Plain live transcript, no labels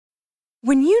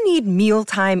When you need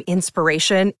mealtime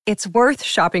inspiration, it's worth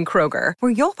shopping Kroger,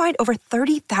 where you'll find over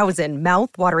 30,000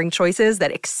 mouth-watering choices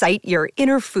that excite your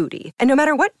inner foodie. And no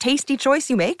matter what tasty choice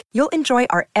you make, you'll enjoy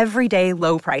our everyday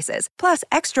low prices, plus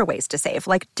extra ways to save,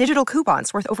 like digital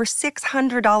coupons worth over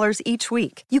 $600 each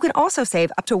week. You can also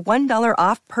save up to $1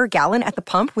 off per gallon at the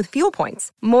pump with fuel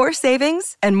points. More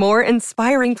savings and more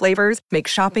inspiring flavors make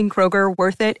shopping Kroger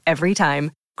worth it every time.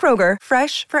 Kroger,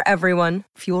 fresh for everyone.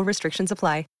 Fuel restrictions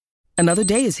apply. Another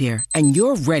day is here, and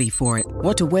you're ready for it.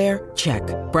 What to wear? Check.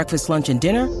 Breakfast, lunch, and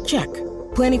dinner? Check.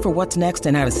 Planning for what's next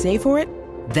and how to save for it?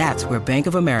 That's where Bank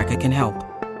of America can help.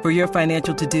 For your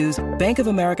financial to-dos, Bank of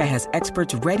America has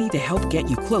experts ready to help get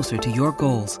you closer to your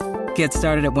goals. Get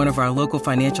started at one of our local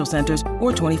financial centers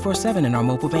or 24/7 in our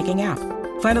mobile banking app.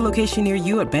 Find a location near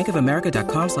you at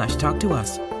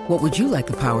bankofamerica.com/talktous. What would you like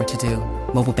the power to do?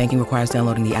 Mobile banking requires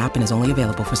downloading the app and is only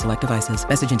available for select devices.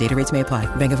 Message and data rates may apply.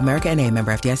 Bank of America N.A.,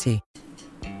 member FDIC.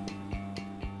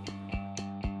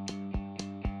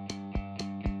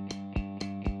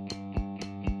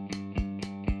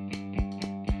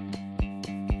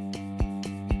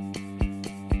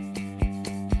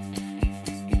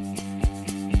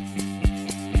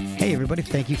 Hey everybody,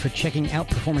 thank you for checking out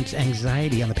Performance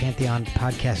Anxiety on the Pantheon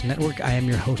Podcast Network. I am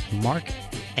your host, Mark,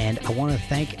 and I want to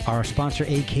thank our sponsor,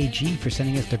 AKG, for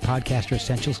sending us their Podcaster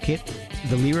Essentials Kit.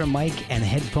 The Lyra mic and the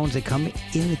headphones that come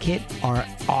in the kit are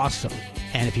awesome.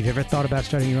 And if you've ever thought about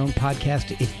starting your own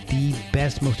podcast, it's the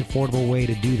best, most affordable way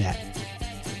to do that.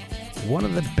 One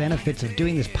of the benefits of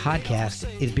doing this podcast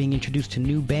is being introduced to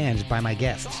new bands by my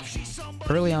guests.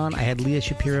 Early on, I had Leah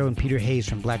Shapiro and Peter Hayes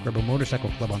from Black Rebel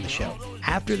Motorcycle Club on the show.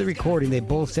 After the recording, they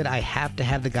both said I have to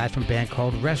have the guy from a band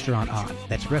called Restaurant on.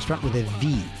 That's Restaurant with a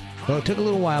V. Well, it took a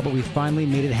little while, but we finally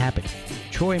made it happen.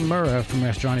 Troy Murrah from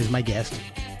Restaurant is my guest.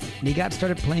 And he got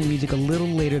started playing music a little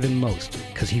later than most,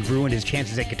 because he ruined his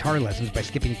chances at guitar lessons by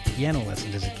skipping piano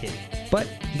lessons as a kid. But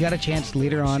he got a chance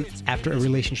later on after a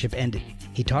relationship ended.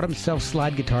 He taught himself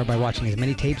slide guitar by watching as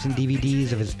many tapes and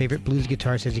DVDs of his favorite blues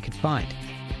guitarists as he could find.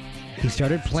 He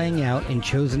started playing out and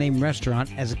chose the name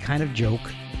Restaurant as a kind of joke,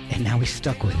 and now he's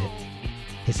stuck with it.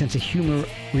 His sense of humor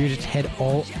rears its head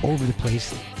all over the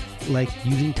place, like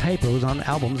using typos on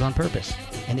albums on purpose.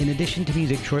 And in addition to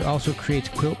music, Troy also creates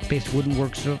quilt-based wooden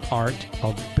works of art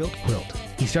called Built Quilt.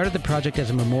 He started the project as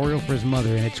a memorial for his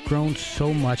mother, and it's grown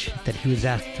so much that he was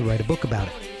asked to write a book about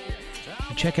it.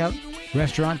 So check out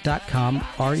restaurant.com,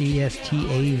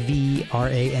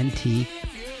 RESTAVRANT.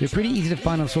 They're pretty easy to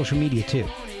find on social media, too.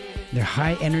 Their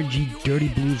high-energy, dirty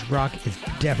blues rock is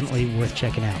definitely worth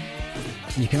checking out.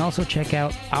 You can also check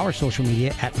out our social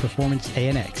media at Performance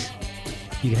ANX.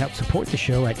 You can help support the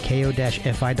show at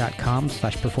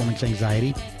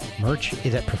ko-fi.com/performanceanxiety. Merch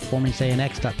is at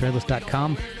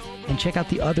performanceanx.threadless.com. And check out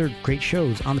the other great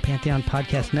shows on the Pantheon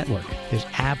Podcast Network. There's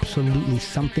absolutely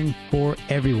something for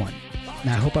everyone.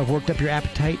 Now, I hope I've worked up your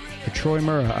appetite for Troy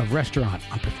Murrah of Restaurant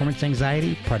on Performance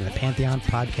Anxiety, part of the Pantheon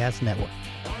Podcast Network.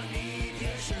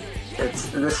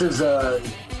 This is the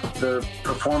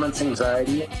Performance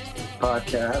Anxiety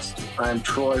podcast. I'm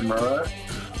Troy Murrah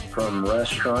from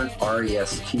Restaurant,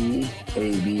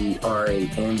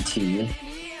 RESTAVRANT.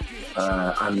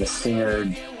 I'm the singer,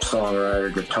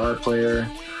 songwriter, guitar player.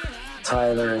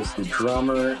 Tyler is the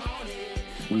drummer.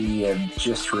 We have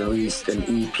just released an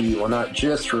EP. Well, not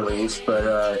just released, but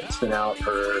it's been out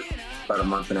for about a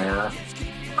month and a half,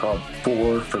 called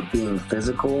 4 for Being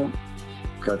Physical.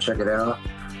 Go check it out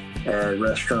at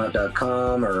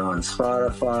restaurant.com or on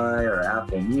Spotify or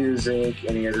Apple Music,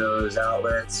 any of those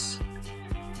outlets.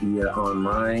 You get it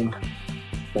online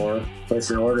or place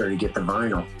an order to get the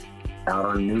vinyl out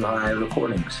on New High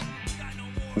Recordings.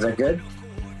 Is that good?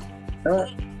 All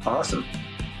right. Awesome.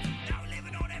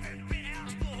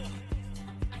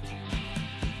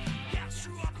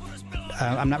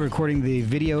 I'm not recording the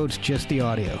video, it's just the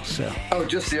audio. So. Oh,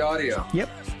 just the audio? Yep.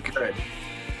 Good.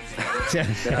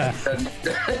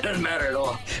 Doesn't matter at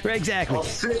all. Right, exactly.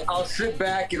 I'll sit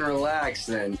back and relax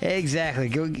then. Exactly.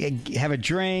 Go have a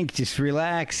drink, just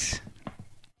relax.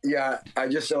 Yeah, I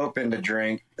just opened a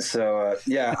drink. So,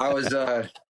 I was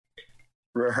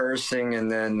rehearsing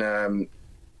and then,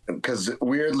 because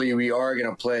weirdly, we are going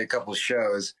to play a couple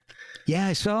shows. Yeah,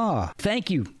 I saw.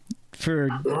 Thank you for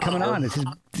coming on. This is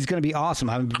going to be awesome.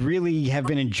 I really have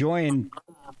been enjoying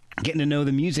getting to know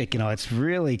the music. It's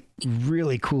really,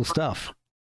 really cool stuff.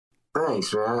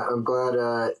 Thanks, man. I'm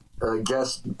glad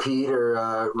guest Pete or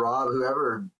Rob,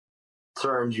 whoever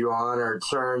turned you on or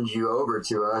turned you over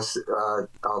to us,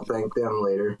 I'll thank them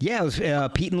later. Yeah, it was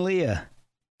Pete and Leah.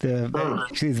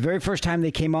 Actually, the very first time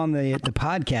they came on the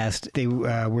podcast, they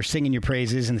were singing your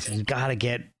praises and they said, "You got to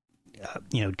get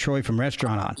Troy from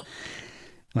Restaurant on."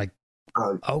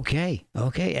 Okay.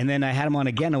 And then I had him on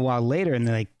again a while later, and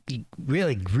they're like,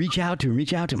 really reach out to him.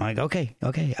 I'm like, okay,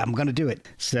 I'm going to do it.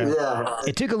 So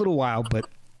it took a little while, but.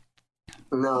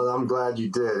 No, I'm glad you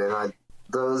did. And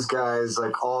those guys,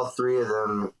 like all three of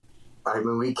them, I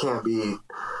mean, we can't be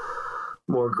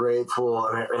more grateful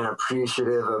and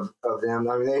appreciative of them.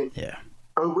 I mean,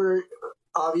 we're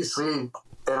obviously, and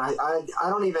I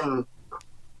don't even,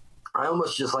 I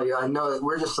almost just like, I know that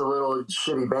we're just a little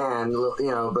shitty band,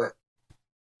 you know, but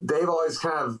they've always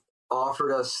kind of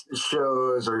offered us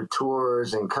shows or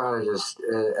tours and kind of just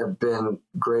have been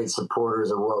great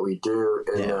supporters of what we do.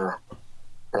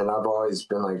 And I've always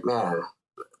been like, man,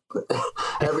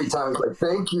 every time it's like,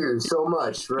 thank you so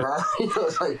much for having, you know,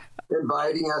 it's like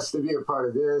inviting us to be a part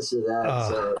of this or that.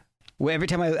 So. Well, every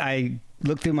time I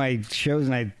look through my shows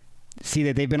and I see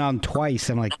that they've been on twice,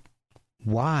 I'm like,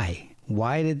 why?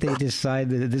 Why did they decide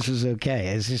that this was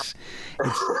okay?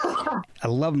 I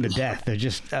love them to death. They're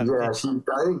just... I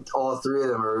think all three of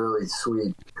them are really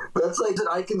sweet. That's like,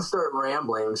 I can start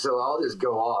rambling, so I'll just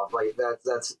go off. Like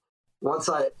that's once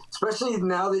especially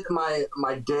now that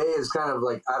my day is kind of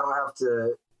like, I don't have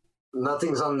to,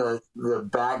 nothing's on the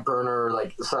back burner or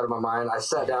like the side of my mind. I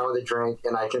sat down with a drink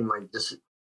and I can like just,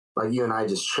 like you and I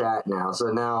just chat now. So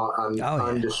now I'm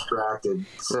undistracted,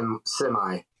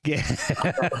 semi. Yeah.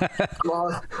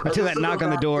 Well, until that knock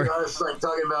on the door. Us like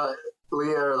talking about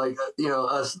Leah, or like, you know,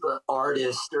 us the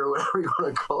artists or whatever you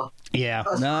want to call it. Yeah.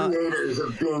 Us creators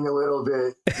of being a little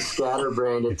bit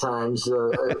scatterbrained at times.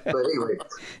 But anyway,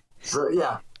 so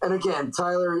yeah. And again,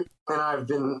 Tyler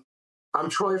and I'm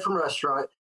Troy from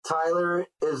Restaurant. Tyler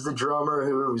is the drummer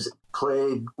who's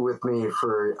played with me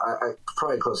for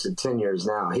probably close to 10 years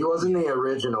now. He wasn't the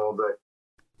original,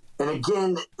 and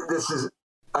again,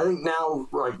 I think now,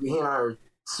 like, he and I are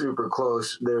super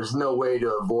close. There's no way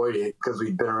to avoid it because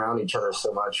we've been around each other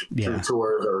so much through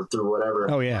tours or through whatever.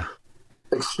 Oh, yeah.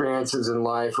 Experiences in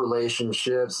life,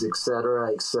 relationships, et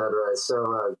cetera, et cetera.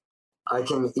 So I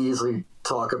can easily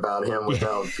talk about him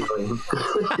without feeling...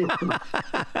 I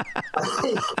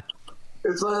think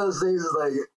it's one of those things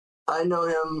like, I know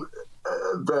him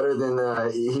better than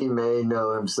he may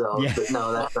know himself, but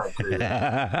no, that's not true. You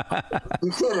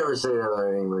can't ever say that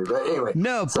about anybody. But anyway,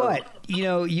 but you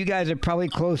know, you guys are probably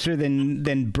closer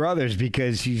than brothers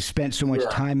because you spent so much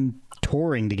time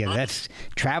touring together. That's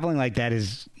traveling like that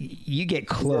is, you get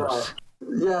close.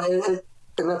 And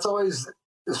that's always,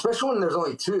 especially when there's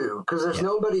only two, because there's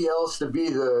nobody else to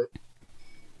be the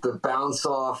bounce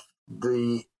off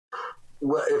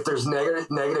if there's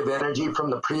negative energy from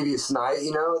the previous night,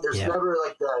 you know, there's never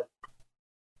like that,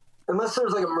 unless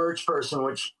there's like a merch person,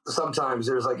 which sometimes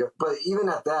there's like but even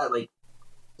at that, like,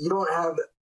 you don't have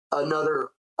another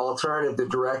alternative to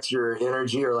direct your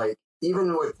energy, or like,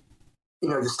 even with, you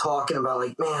know, just talking about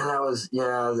like, man,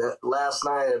 that last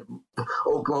night at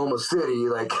Oklahoma City,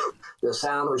 like the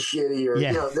sound was shitty, or,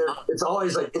 you know, it's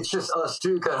always like, it's just us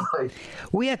two kind of like.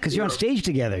 Well, yeah, because you're on stage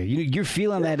together. You're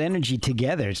feeling that energy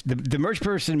together. The merch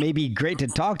person may be great to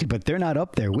talk to, but they're not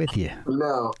up there with you.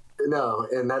 No.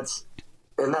 And that's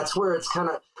where it's kind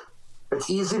of,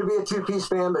 it's easy to be a two-piece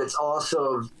band, but it's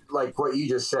also like what you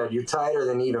just said, you're tighter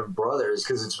than even brothers,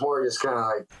 because it's more just kind of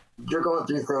like, you're going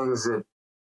through things that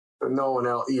no one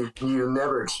else, you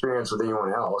never experience with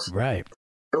anyone else. Right.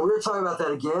 And we were talking about that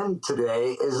again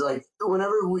today, is like,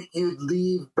 whenever you'd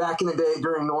leave back in the day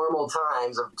during normal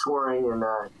times of touring, and,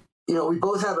 you know, we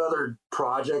both have other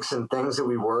projects and things that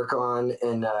we work on,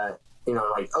 and, you know,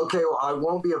 like, okay, well, I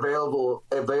won't be available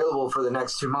for the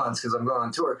next 2 months because I'm going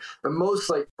on tour. And most,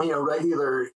 like, you know,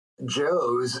 regular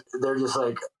Joes, they're just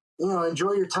like, you know,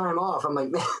 enjoy your time off. I'm like,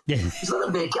 man, it's not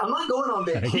a vacation. I'm not going on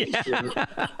vacation.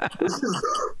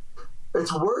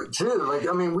 It's work too. Like,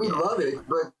 I mean, we love it,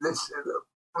 but it's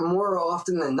more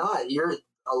often than not,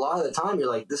 a lot of the time you're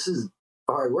like, this is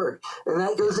hard work. And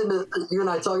that goes into you and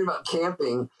I talking about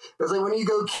camping. It's like when you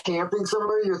go camping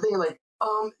somewhere, you're thinking like,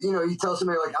 you know, you tell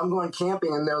somebody like, I'm going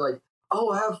camping, and they're like,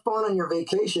 oh, have fun on your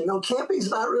vacation. No, camping's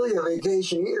not really a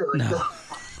vacation either. Like,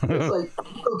 it's like,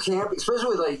 go camping, especially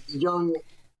with like young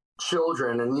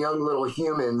children and young little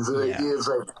humans. It's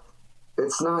like,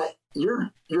 it's not, you're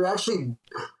actually,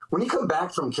 when you come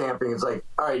back from camping, it's like,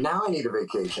 all right, now I need a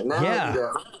vacation. Now I need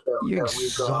you're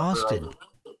exhausted.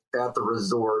 At the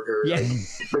resort or like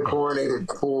the chlorinated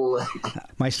pool.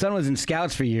 My son was in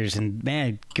Scouts for years, and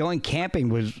man, going camping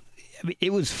was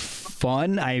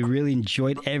fun. I really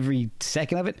enjoyed every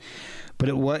second of it, but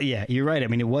it was, you're right. I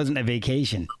mean, it wasn't a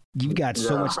vacation. You've got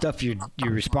so much stuff you're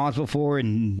responsible for,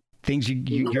 and things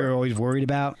you're always worried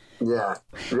about. Yeah.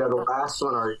 The last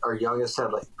one, our youngest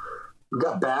had like, we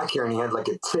got back here and he had like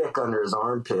a tick under his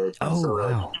armpit. Oh, so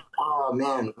wow. Like, oh oh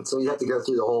man. So you have to go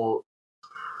through the whole,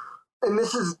 and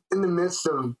this is in the midst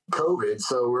of COVID.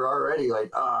 So we're already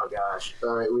like, oh gosh.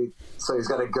 All right. So he's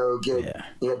got to go get,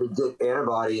 he had to get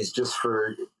antibodies just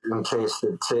in case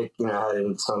the tick,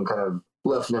 had some kind of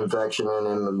left an infection in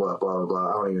him and blah, blah, blah.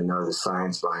 I don't even know the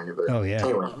science behind it, but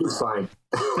anyway, he's fine.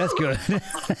 That's good.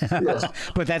 Yes.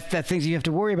 But that's things you have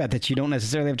to worry about that you don't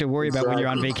necessarily have to worry about when you're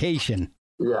on vacation.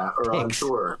 Yeah, or on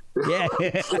tour. Yeah.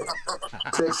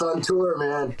 Ticks on tour,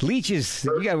 man. Leeches.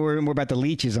 You got to worry more about the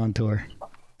leeches on tour.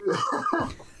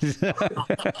 There's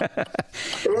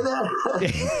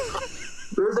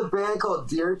a band called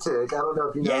Deer Tick. I don't know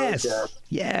if you know yes. that.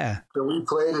 Yeah. So we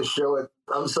played a show at,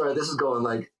 I'm sorry, this is going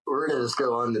like, we're going to just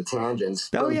go on the tangents.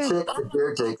 Oh, yeah. Tick, the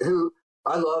Deer Tick, who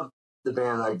I love the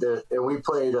band like that. And we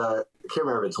played, I can't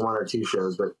remember if it's 1 or 2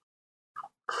 shows, but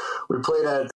we played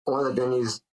at one of the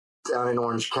venues down in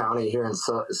Orange County here in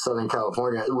Southern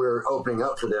California. We were opening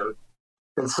up for them.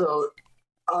 And so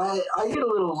I get a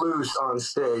little loose on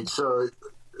stage. So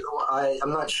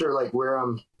I'm not sure like where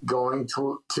I'm going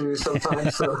to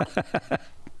sometimes. So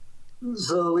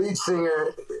the lead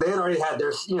singer, they had already had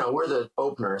their, we're the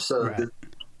opener. So right.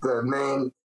 the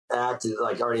main act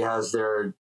like already has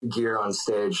their gear on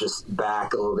stage, just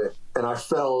back a little bit. And I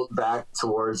fell back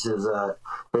towards his amp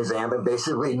and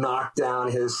basically knocked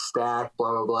down his stack,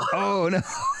 blah, blah, blah. Oh, no.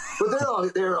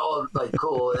 But they're all like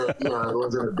cool. It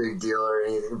wasn't a big deal or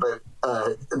anything. But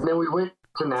and then we went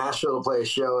to Nashville to play a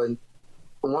show, and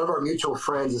one of our mutual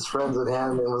friends is friends with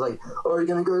him and was like, oh, are you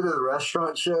going to go to the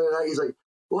restaurant show tonight? He's like,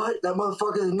 what? That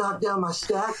motherfucker knocked down my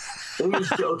stack? And he was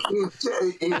joking. He was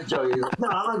joking. He was like, no,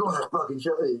 I'm not going to that fucking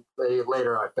show. But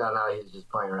later I found out he was just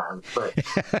playing around. But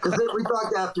because we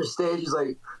talked after stage, he's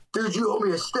like, dude, you owe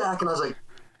me a stack. And I was like,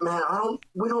 man,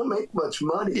 we don't make much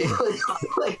money.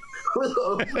 like we're the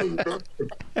opening band.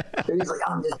 And he's like,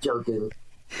 I'm just joking.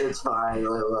 It's fine.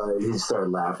 He started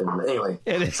laughing. But anyway,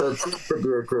 so it's the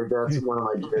Deer Tick. That's one of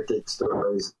my Deer Tick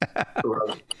stories.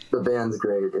 Well, the band's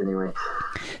great anyway.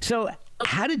 So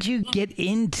how did you get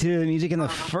into music in the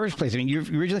first place? I mean, you're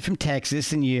originally from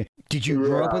Texas, and did you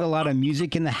grow up with a lot of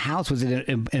music in the house? Was it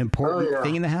an important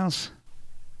thing in the house?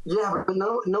 Yeah, but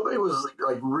nobody was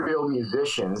like real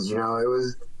musicians. It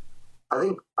was. I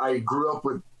think I grew up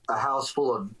with a house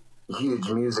full of huge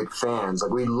music fans.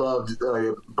 Like we loved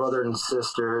brother and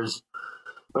sisters.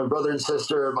 My brother and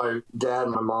sister, my dad,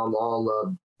 and my mom all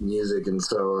loved music, and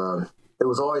so it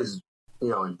was always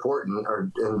important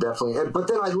and definitely. But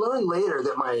then I learned later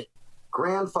that my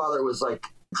grandfather was like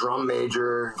drum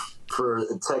major for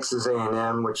Texas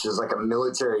A&M, which is like a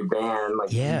military band,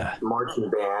 like marching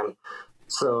band.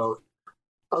 So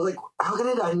I was like, how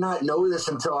did I not know this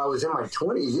until I was in my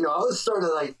 20s? I was starting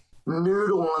to like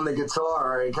noodle on the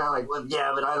guitar and kind of like, well,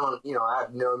 yeah, but I don't, I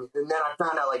have no. And then I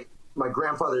found out like my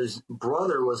grandfather's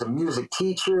brother was a music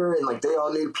teacher and like they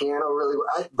all knew piano really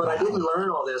well. But I didn't learn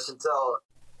all this until,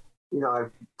 I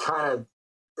kind of,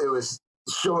 it was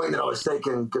showing that I was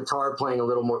taking guitar playing a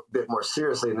little bit more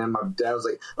seriously. And then my dad was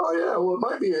like, oh yeah, well, it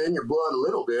might be in your blood a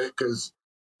little bit because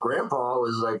Grandpa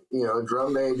was like,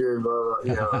 drum major,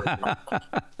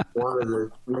 one of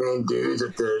the main dudes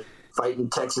at the fighting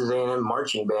Texas A&M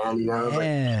marching band,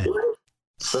 Yeah.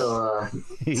 So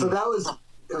that was,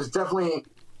 it was definitely,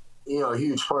 a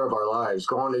huge part of our lives,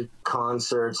 going to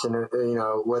concerts and,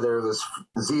 whether it was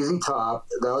ZZ Top,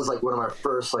 that was like one of my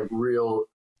first like real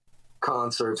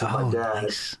concerts with my dad.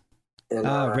 Nice. And,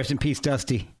 rest in peace,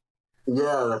 Dusty.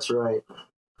 Yeah, that's right.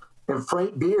 And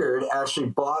Frank Beard actually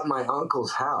bought my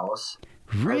uncle's house.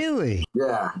 Really?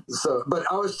 Yeah. So, but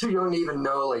I was too young to even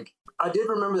know, like, I did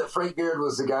remember that Frank Beard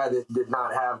was the guy that did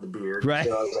not have the beard. Right.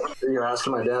 So I was like,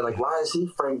 asking my dad, like, why is he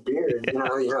Frank Beard?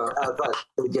 I thought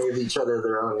they gave each other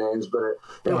their own names, but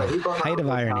anyway, he bought my height of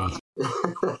irony.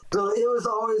 So it was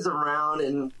always around,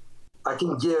 and I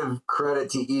can give credit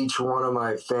to each one of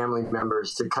my family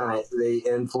members to they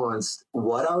influenced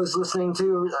what I was listening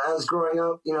to as I was growing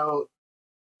up,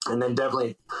 and then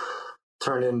definitely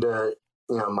turned into,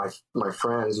 my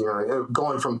friends,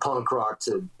 going from punk rock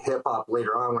to hip hop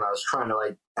later on when I was trying to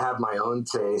like have my own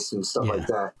taste and stuff like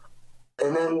that.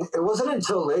 And then it wasn't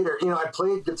until later, I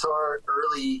played guitar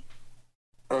early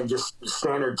and just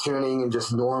standard tuning and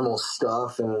just normal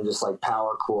stuff and just like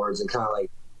power chords and kind of like,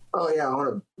 oh yeah, I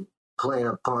want to play in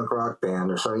a punk rock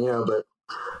band or something, but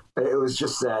it was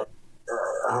just that,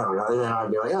 I don't know. And then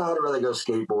I'd be like, I'd rather go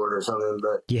skateboard or something.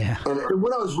 But and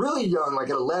when I was really young, like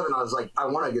at 11, I was like, I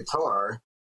want a guitar.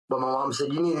 But my mom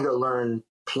said, you need to go learn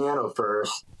piano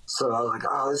first. So I was like,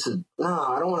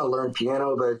 I don't want to learn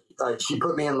piano. But she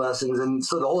put me in lessons. And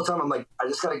so the whole time I'm like, I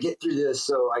just got to get through this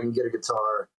so I can get a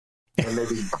guitar and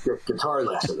maybe get guitar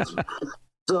lessons.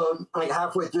 So like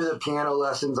halfway through the piano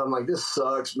lessons, I'm like, this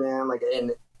sucks, man. Like,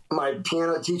 and my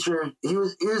piano teacher, he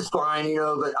was fine, you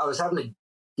know, but I was having to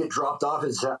get dropped off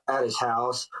at his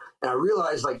house. And I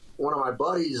realized like one of my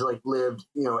buddies like lived,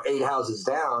 you know, 8 houses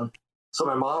down. So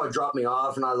my mom would drop me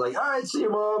off, and I was like, all right, see you,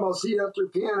 Mom. I'll see you after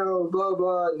piano, blah,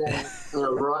 blah. And then, you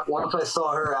know, once I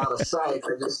saw her out of sight,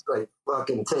 I just, like,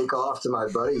 fucking take off to my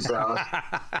buddy's house,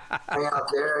 hang out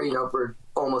there, you know, for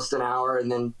almost an hour,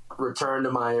 and then return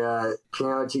to my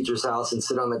piano teacher's house and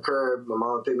sit on the curb. My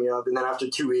mom would pick me up. And then after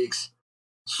 2 weeks,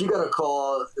 she got a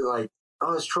call, like,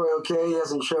 oh, is Troy okay? He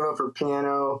hasn't shown up for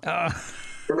piano.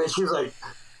 And then she was like,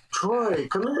 Troy,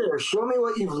 come here. Show me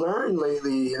what you've learned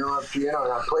lately, you know, on piano.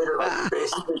 And I played her like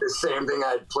basically the same thing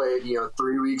I'd played, you know,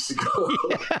 3 weeks ago.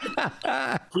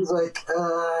 He's like,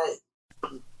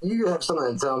 you have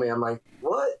something to tell me. I'm like,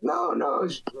 what? No.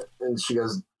 And she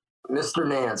goes, Mr.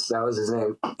 Nance, that was his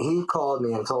name. He called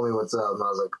me and told me what's up. And I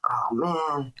was like, oh,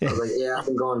 man. I was like, yeah, I've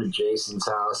been going to Jason's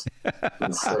house.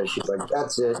 And so she's like,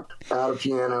 that's it. Out of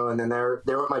piano. And then there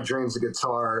were my dreams of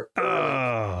guitar.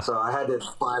 So I had to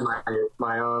buy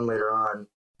my own later on.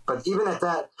 But even at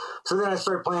that, so then I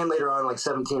started playing later on, like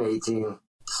 17, 18.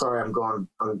 Sorry,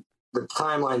 the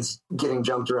timeline's getting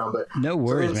jumped around. But no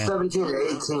worries, so man. 17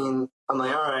 to 18, I'm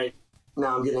like, all right,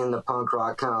 now I'm getting into punk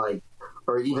rock, kind of like,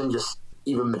 or even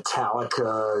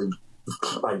Metallica,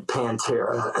 like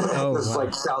Pantera. This is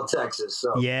like South Texas.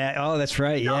 So yeah. Oh, that's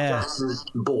right. South Yeah. Texas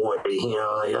boy, you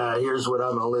know, like, here's what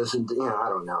I'm gonna listen to. You know, I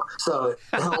don't know. So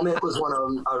Helmet was one of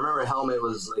them. I remember Helmet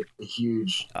was like a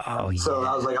huge. Oh, yeah. So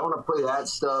I was like, I want to play that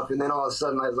stuff, and then all of a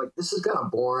sudden I was like, this is kind of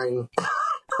boring.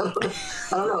 I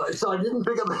don't know. So I didn't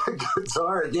pick up a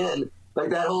guitar again.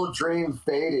 Like that whole dream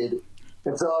faded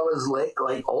until I was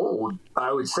like old.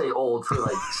 I would say old for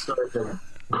like starting.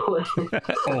 Play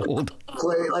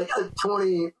like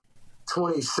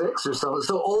 26 or something.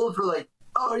 So old for like,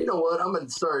 oh, you know what? I'm going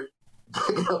to start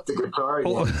picking up the guitar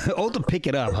again. Old to pick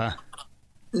it up, huh?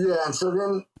 Yeah. And so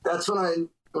then that's when I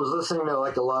was listening to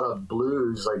like a lot of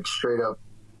blues, like straight up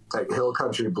like hill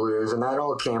country blues. And that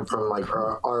all came from like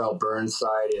R.L.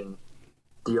 Burnside and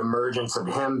the emergence of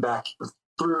him back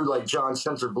through like John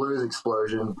Spencer Blues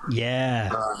Explosion. Yeah.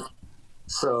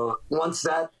 So once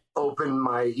that opened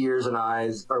my ears and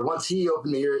eyes, or once he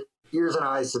opened the ears and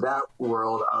eyes to that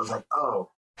world, I was like, oh,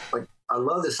 like I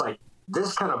love this, like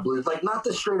this kind of blues, like not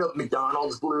the straight up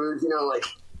McDonald's blues, you know, like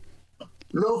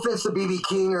no offense to B.B.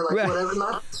 King or like whatever,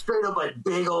 not straight up like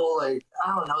big old, like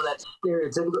I don't know, that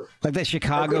stereotypical, like that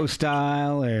Chicago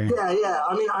style, or yeah.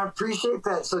 I mean, I appreciate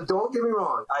that. So don't get me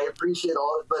wrong, I appreciate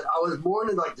all it, but I was born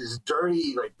in like this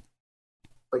dirty,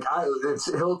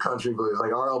 it's hill country blues,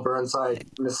 like R.L. Burnside,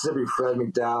 Mississippi Fred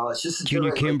McDowell. It's just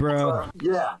Junior Kimbrough.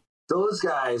 Yeah, those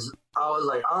guys. I was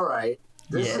like, all right,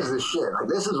 this is the shit. Like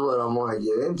this is what I want to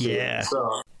get into. Yeah.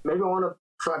 So maybe I want to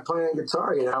try playing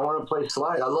guitar again. I want to play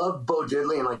slide. I love Bo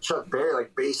Diddley and like Chuck Berry,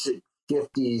 like basic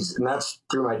 50s, and that's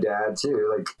through my dad too.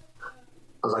 Like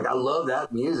I was like, I love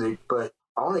that music, but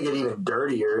I want to get even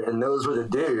dirtier. And those were the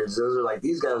dudes. Those are like,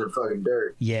 these guys are fucking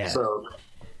dirt. Yeah. So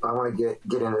I want to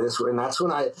get into this one. And that's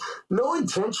when no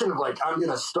intention of like, I'm going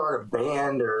to start a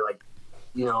band or like,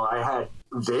 you know, I had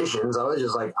visions. I was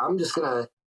just like, I'm just going to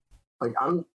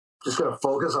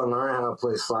focus on learning how to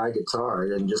play slide guitar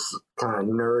and just kind of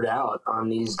nerd out on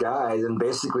these guys and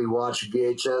basically watch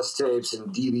VHS tapes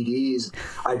and DVDs.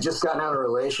 I just gotten out of a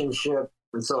relationship.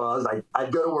 And so I was like,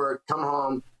 I'd go to work, come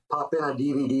home, pop in a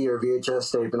DVD or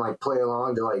VHS tape and like play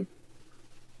along to like,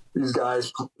 these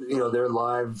guys, you know, their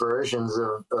live versions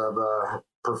of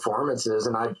performances,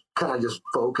 and I kind of just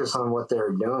focus on what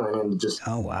they're doing and just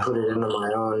put it into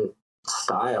my own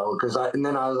style. And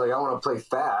then I was like, I want to play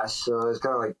fast, so it's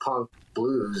kind of like punk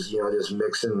blues, you know, just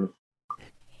mixing,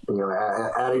 you know,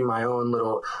 adding my own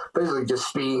little, basically just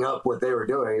speeding up what they were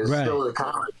doing. It's still the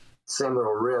kind of like same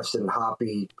little riffs and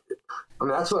hoppy. I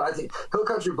mean, that's what I think. Hill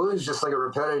country blues is just like a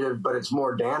repetitive, but it's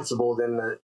more danceable than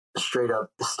the straight up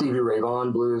Stevie Ray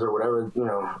Vaughan blues or whatever, you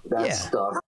know, that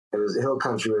stuff. It was hill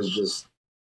country was just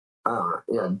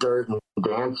dirt and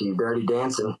dirty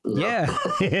dancing. Yeah.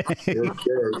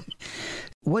 Good.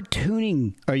 What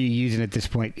tuning are you using at this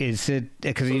point? Is it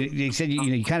because you said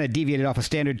you kind of deviated off of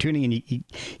standard tuning, and you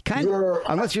kind of,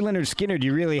 unless you're Leonard Skinner, do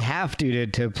you really have to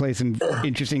play some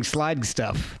interesting slide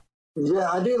stuff?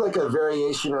 Yeah, I do like a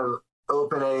variation of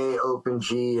open A, open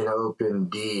G, and open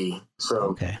D. So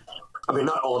okay. I mean,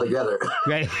 not all together.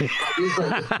 Right.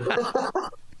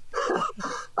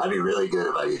 I'd be really good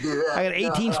if I could do that. I got an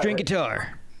 18-string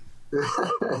guitar.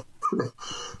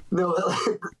 No,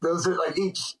 those are like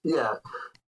each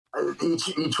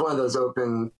one of those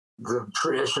open, the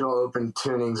traditional open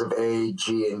tunings of A,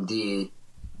 G, and D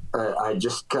I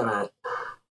just kind of,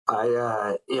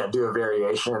 do a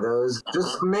variation of those.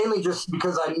 Just mainly just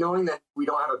because knowing that we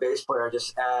don't have a bass player, I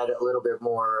just add a little bit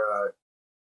more.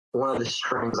 One of the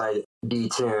strings I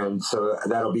detuned, so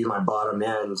that'll be my bottom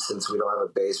end since we don't have a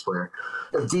bass player.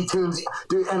 If detunes,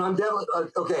 dude, and I'm definitely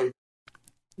okay.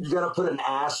 You got to put an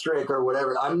asterisk or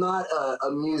whatever. I'm not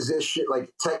a musician,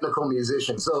 like technical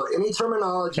musician. So any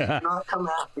terminology, do not come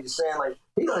at me saying like,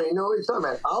 you don't even know what you're talking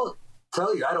about. I'll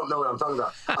tell you, I don't know what I'm talking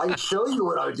about. I can show you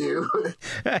what I do.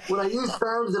 When I use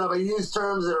terms and if I use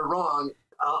terms that are wrong,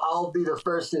 I'll be the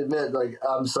first to admit, like,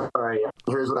 I'm sorry.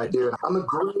 Here's what I do.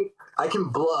 I can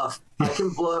bluff. I can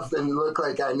bluff and look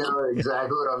like I know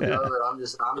exactly what I'm doing, but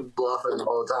I'm bluffing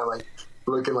all the time, like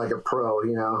looking like a pro,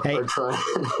 you know. Hey, or trying.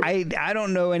 I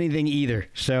don't know anything either,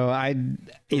 so I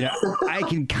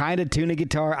can kind of tune a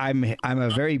guitar. I'm a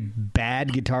very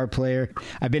bad guitar player.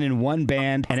 I've been in one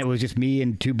band, and it was just me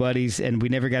and two buddies, and we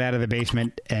never got out of the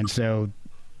basement. And so,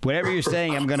 whatever you're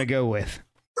saying, I'm going to go with.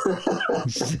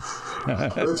 It's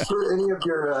for any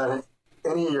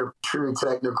of your true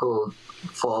technical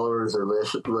followers or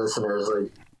listeners.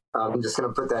 Like, I'm just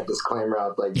gonna put that disclaimer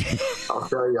out. Like, I'll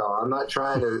tell y'all, I'm not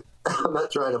trying to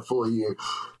fool you.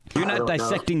 You're not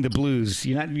dissecting the blues.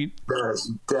 You're not.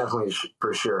 That's definitely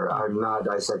for sure. I'm not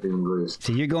dissecting the blues.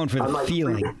 So you're going for the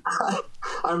feeling.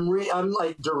 I'm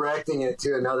like directing it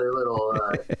to another little.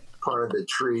 Part of the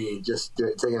tree, just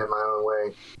taking it my own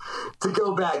way. To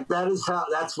go back,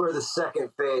 that's where the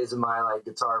second phase of my like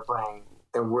guitar playing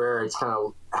and where it's kind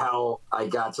of how I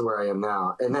got to where I am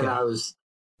now. And then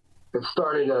it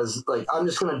started as like, I'm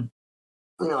just gonna,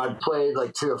 I played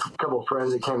like to a couple of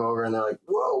friends that came over and they're like,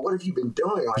 whoa, what have you been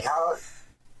doing? Like how,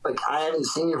 like I haven't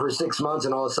seen you for 6 months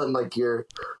and all of a sudden like you're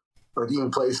like you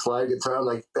can play slide guitar. I'm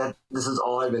like, this is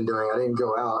all I've been doing. I didn't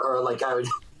go out. Or like I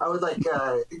would like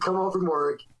come home from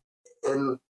work.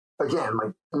 And again,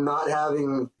 like not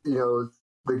having,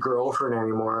 the girlfriend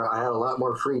anymore, I had a lot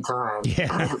more free time. Yeah.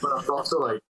 But I was also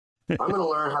like, I'm going to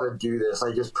learn how to do this.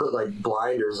 I just put like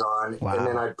blinders on and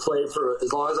then I'd play for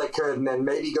as long as I could and then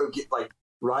maybe go get like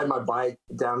ride my bike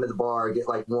down to the bar, get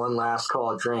like one last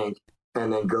call drink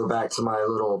and then go back to my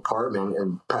little apartment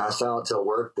and pass out till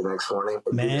work the next morning.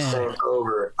 And do the same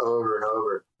over and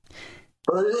over.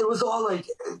 But it was all like,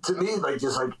 to me, like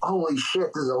just like, holy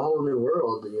shit, this is a whole new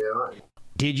world,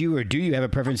 Did you or do you have a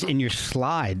preference in your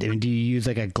slide? I mean, do you use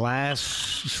like a glass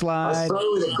slide? I start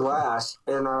with a glass,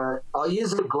 and I'll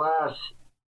use a glass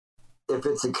if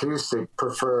it's acoustic,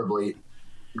 preferably,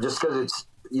 just because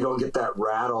you don't get that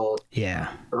rattle.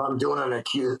 Yeah. If I'm doing an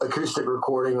acoustic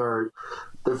recording or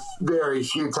the very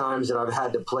few times that I've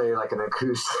had to play like an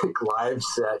acoustic live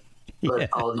set, but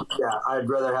I'd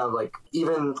rather have like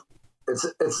even...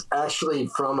 It's actually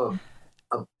from a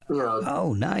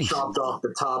nice chopped off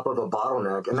the top of a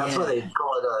bottleneck, and that's why they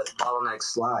call it a bottleneck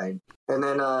slide. And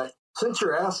then since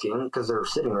you're asking, because they're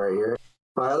sitting right here,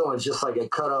 my other one's just like I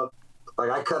cut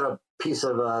a piece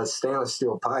of stainless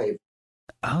steel pipe.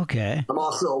 Okay. I'm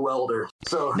also a welder,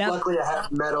 so luckily I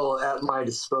have metal at my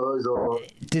disposal.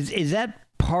 Is that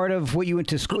part of what you went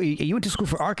to school? You went to school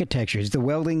for architecture. Is the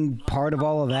welding part of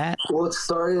all of that? Well, it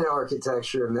started in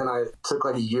architecture, and then I took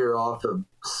like a year off of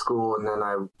school, and then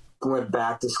I went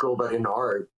back to school, but in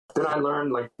art. Then I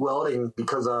learned like welding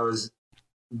because I was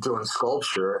doing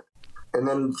sculpture. And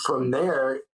then from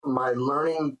there, my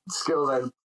learning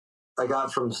skills I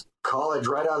got from college,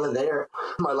 right out of there,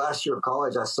 my last year of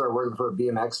college, I started working for a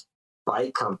BMX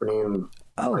bike company and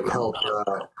helped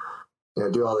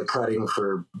do all the cutting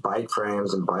for bike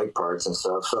frames and bike parts and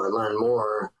stuff. So I learned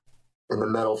more in the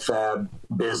metal fab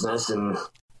business. And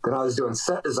then I was doing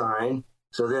set design.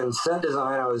 So then set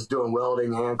design, I was doing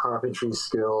welding and carpentry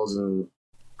skills. And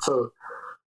so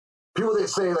people that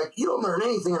say, like, you don't learn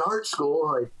anything in art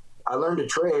school, like, I learned a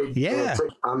trade. Yeah.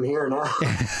 I'm here now.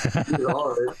 Do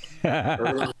all of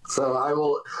it. So I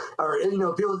will,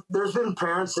 people, there's been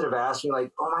parents that have asked me,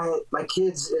 like, oh, my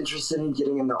kid's interested in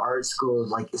getting into art school.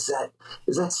 Like, is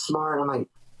that smart? I'm like,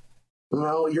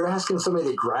 you're asking somebody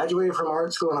that graduated from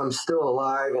art school and I'm still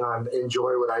alive and I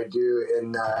enjoy what I do.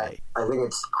 And I think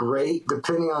it's great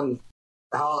depending on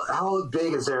how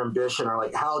big is their ambition or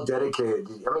like how dedicated.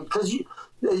 I mean, because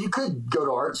you could go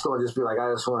to art school and just be like,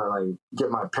 I just want to like get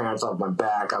my parents off my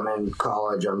back. I'm in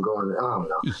college. I'm going. I don't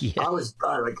know. Yeah. I was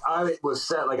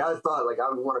set. Like I thought like I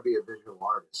would want to be a visual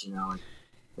artist.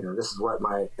 This is what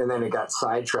and then it got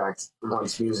sidetracked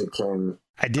once music came.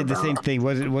 I did the same thing.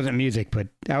 It wasn't music, but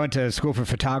I went to school for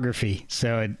photography,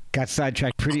 so it got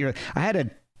sidetracked pretty early. I had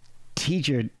a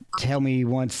teacher tell me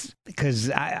once, because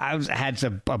I had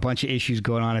a bunch of issues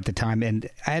going on at the time, and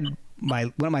I had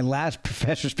one of my last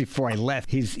professors before I left.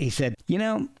 He said, you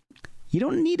you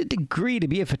don't need a degree to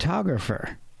be a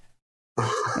photographer.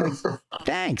 Like,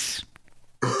 thanks.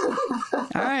 All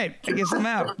right, I guess I'm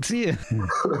out. See you.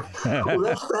 Well,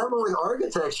 that's what happened with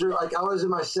architecture. Like, I was in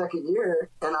my second year,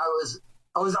 and I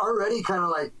was already kind of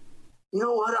like, you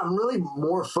know what? I'm really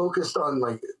more focused on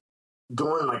like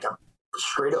doing like a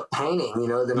straight up painting, you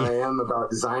know, than I am about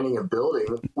designing a building.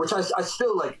 Which I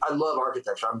still like. I love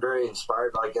architecture. I'm very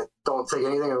inspired. Like, don't take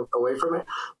anything away from it.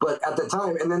 But at the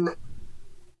time, and then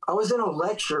I was in a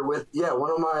lecture with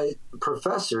one of my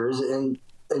professors, and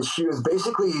she was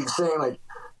basically saying, like,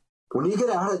 when you get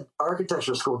out of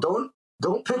architecture school, don't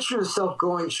picture yourself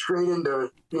going straight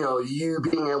into, you know, you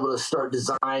being able to start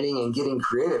designing and getting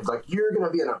creative. Like, you're going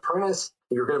to be an apprentice.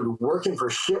 You're going to be working for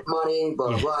shit money,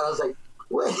 blah, blah, blah. I was like,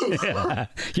 wait.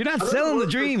 You're not selling the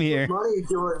dream here. Money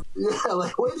doing,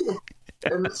 like, wait.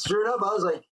 And sure enough, I was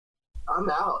like, I'm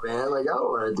out, man. Like, I don't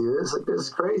want to do this. Like, this is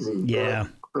crazy. Yeah.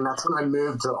 And that's when I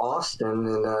moved to Austin,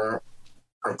 and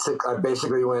I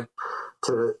basically went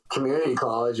to community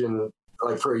college and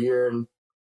like for a year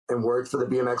and worked for the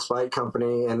BMX bike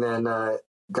company, and then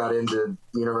got into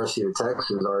University of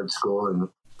Texas art school and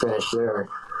finished there.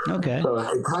 Okay. So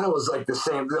it kind of was like the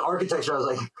same. The architecture, I was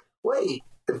like, wait,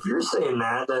 if you're saying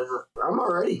that, then I'm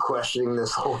already questioning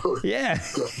this whole plan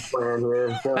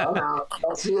here. So I'm out.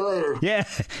 I'll see you later. Yeah,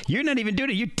 you're not even doing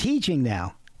it. You're teaching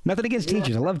now. Nothing against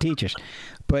teachers. I love teachers.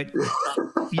 But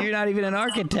you're not even an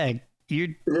architect.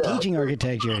 You're teaching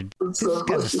architecture. So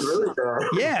really bad.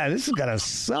 Yeah, this is going to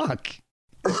suck.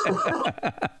 I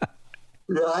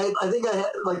think I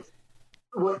had, like,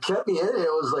 what kept me in it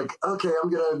was like, okay, I'm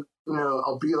going to, you know,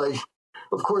 I'll be like,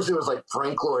 of course it was like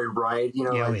Frank Lloyd Wright, you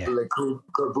know, like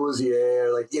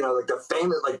Corbusier, like, you know, like the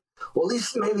famous, like, well, at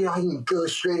least maybe I can go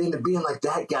straight into being like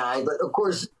that guy. But of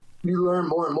course, you learn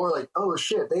more and more, like, oh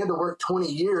shit, they had to work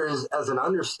 20 years as an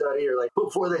understudy, or like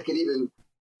before they could even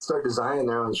start designing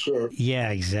their own shit.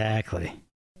 Yeah, exactly.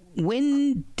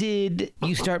 When did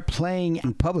you start playing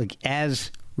in public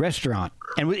as Restaurant?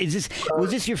 And was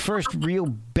this your first real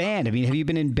band? I mean, have you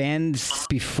been in bands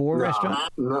before Restaurant?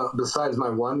 No, besides my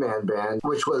one-man band,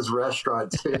 which was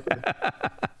Restaurant too.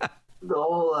 The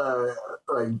whole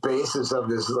like basis of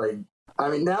this, like, I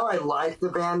mean, now I like the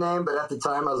band name, but at the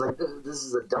time I was like, this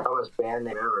is the dumbest band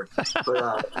name ever.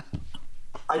 But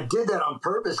I did that on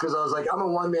purpose because I was like, I'm a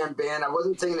one-man band. I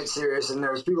wasn't taking it serious, and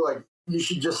there was people like, you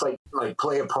should just like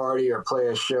play a party or play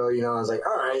a show, you know. I was like,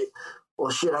 all right,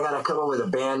 well, shit, I gotta come up with a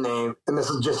band name, and this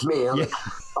is just me. I'm like,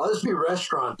 I'll just be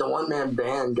Restaurant, the one-man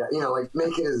band guy, you know, like,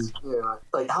 make it as, you know,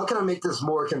 like, how can I make this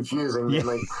more confusing than,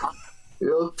 like, you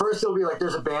know, first it'll be like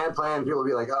there's a band playing, people will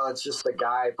be like, oh, it's just a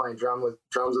guy playing drums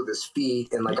with his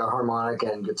feet and like a harmonica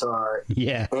and guitar.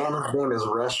 Yeah. And his name is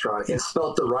Restaurant. It's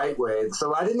spelled the right way.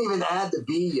 So I didn't even add the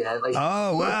B yet. Like,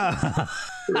 oh, wow.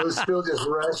 It was still just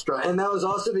Restaurant. And that was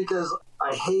also because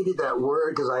I hated that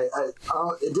word, because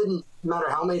it didn't matter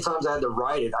how many times I had to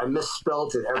write it. I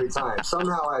misspelled it every time.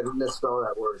 Somehow I misspelled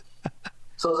that word.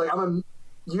 So I was like, I'm going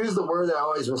to use the word that I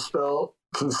always misspell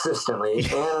consistently,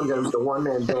 and I'm going to be the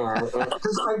one-man band,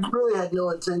 because I really had no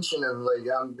intention of, like,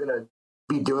 I'm going to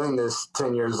be doing this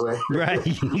 10 years later. Right.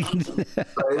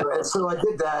 So I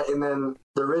did that, and then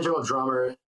the original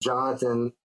drummer,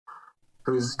 Jonathan,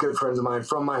 who's good friends of mine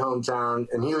from my hometown,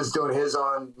 and he was doing his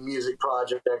own music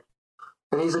project,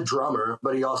 and he's a drummer,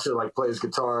 but he also, like, plays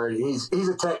guitar. He's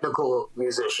a technical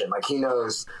musician. Like, he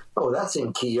knows, oh, that's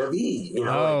in key of E, you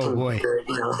know. Oh, boy. Hear it,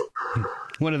 you know.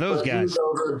 One of those guys.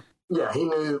 Yeah, he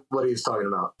knew what he was talking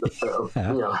about.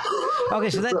 You know. Okay,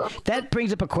 so that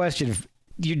brings up a question.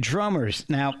 Your drummers.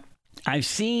 Now, I've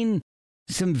seen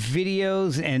some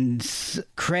videos and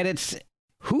credits.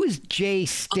 Who is Jay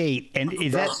State? And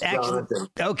is that actually...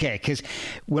 Okay, because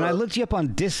when I looked you up on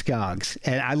Discogs,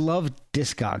 and I love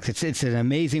Discogs. It's an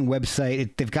amazing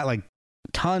website. They've got like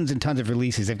tons and tons of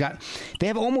releases. They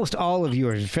have almost all of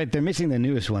yours. In fact, they're missing the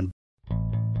newest one.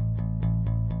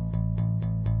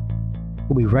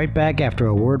 We'll be right back after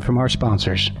a word from our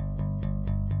sponsors.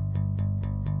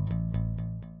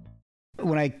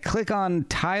 When I click on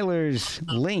Tyler's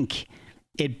link,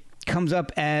 it comes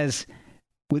up as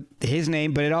with his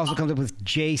name, but it also comes up with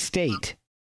Jay State.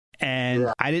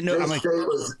 And I didn't know. Jay State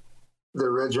was the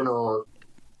original.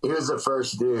 He was the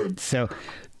first dude. So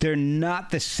they're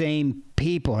not the same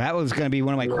people. That was going to be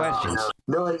one of my questions.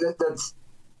 No, that's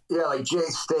like Jay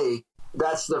State.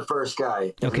 That's the first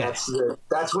guy. Okay.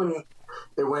 That's when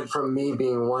it went from me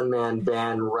being one-man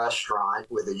band Restaurant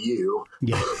with a U,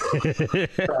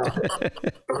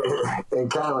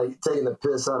 and kind of like taking the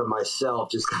piss out of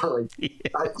myself, just kind of like,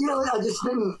 I just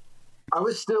didn't. I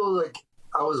was still like,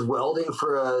 I was welding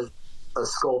for a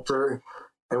sculptor,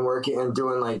 and working and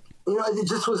doing like, you know, it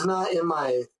just was not in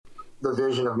the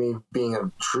vision of me being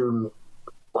a true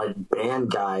like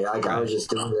band guy. Like I was just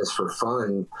doing this for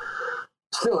fun.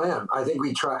 Still am. I think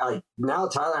we try, like now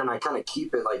Tyler and I kind of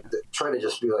keep it like, try to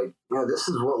just be like, you know, this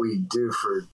is what we do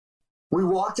for. We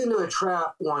walked into a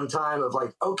trap one time of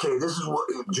like, okay, this is what,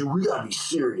 dude, we gotta be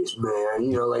serious, man.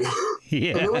 You know, like,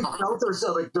 Yeah. and then we felt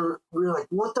ourselves like, we were like,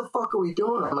 what the fuck are we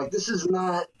doing? I'm like, this is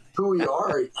not who we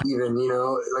are even, you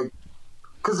know, like,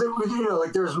 cause you know,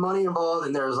 like there's money involved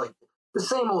and there's like the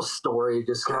same old story,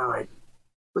 just kind of like,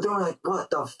 but then we're like, what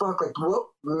the fuck? Like what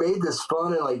made this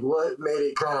fun and like what made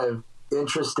it kind of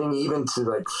interesting even to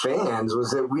like fans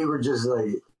was that we were just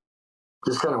like,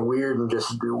 just kind of weird and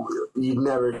just you'd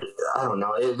never, I don't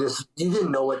know, it just, you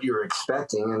didn't know what you were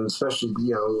expecting, and especially,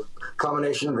 you know,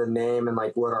 combination of the name and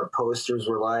like what our posters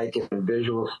were like and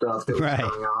visual stuff that was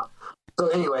coming out. So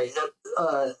anyway,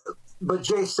 but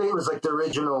Jay State was like the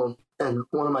original and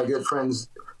one of my good friends,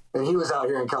 and he was out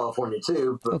here in California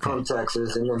too, but from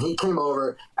Texas, and then he came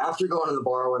over after going to the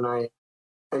bar one night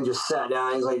and just sat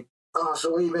down. He's like, oh, so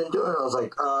what have you been doing? I was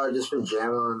like, oh, I've just been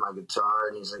jamming on my guitar.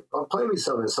 And he's like, oh, play me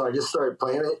something. So I just started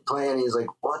playing. He's like,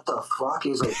 what the fuck?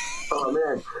 He's like, oh,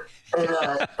 man. And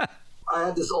I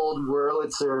had this old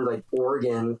Wurlitzer, like,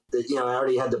 organ that, you know, I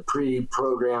already had the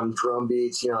pre-programmed drum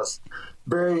beats, you know, it's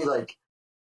very, like,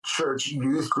 church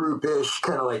youth group-ish,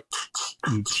 kind of like,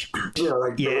 you know,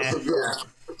 like, basic, yeah.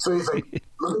 So he's like,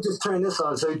 let me just turn this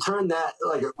on. So he turned that,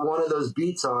 like one of those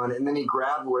beats on, and then he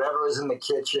grabbed whatever was in the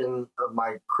kitchen of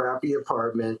my crappy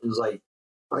apartment and was like,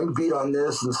 I can beat on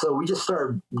this. And so we just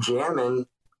started jamming.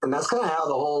 And that's kind of how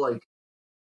the whole like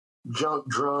junk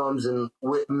drums and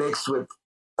mixed with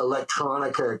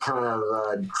electronica kind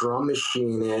of drum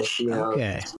machine-ish, you know.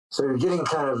 Okay. So you're getting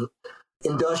kind of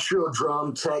industrial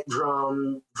drum, tech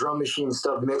drum machine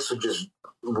stuff mixed with just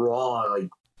raw, like,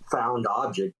 found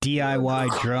object.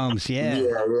 DIY drums, yeah.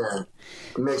 Yeah.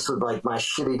 Mixed with like my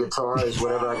shitty guitars,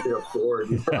 whatever I could afford.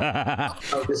 You know? I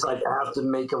just like have to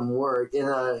make them work.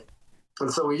 And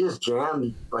so we just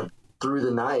jammed like through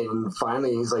the night, and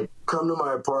finally he's like, come to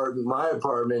my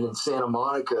apartment in Santa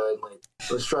Monica, and like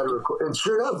let's try to record. And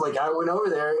sure enough, like I went over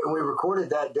there and we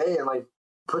recorded that day and like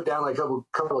put down like a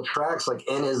couple of tracks like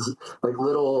in his like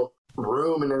little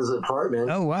room in his apartment.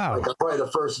 Oh wow! Like probably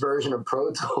the first version of Pro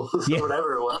Tools or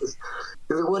whatever it was.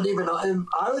 It wasn't even. I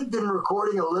had been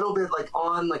recording a little bit like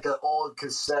on like an old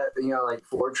cassette, you know, like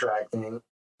 4-track thing.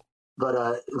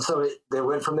 But so they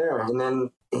went from there, and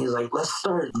then he's like, "Let's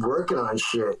start working on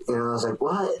shit." And I was like,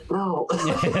 "What? No."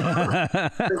 Like,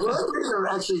 what? We're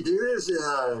gonna actually do this?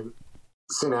 And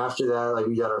soon after that, like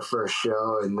we got our first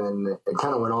show, and then it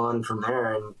kind of went on from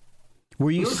there. And were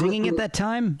you singing at that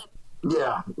time?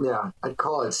 Yeah. I'd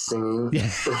call it singing.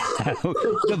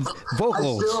 The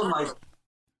vocals. I still am like,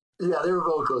 yeah, they were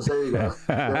vocals. There you go.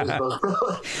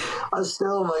 I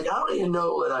still am like, I don't even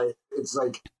know what it's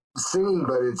like singing,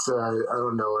 but it's, I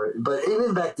don't know. But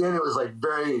even back then, it was like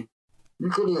very, you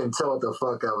couldn't even tell what the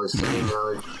fuck I was singing.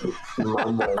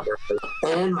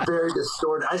 And very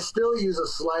distorted. I still use a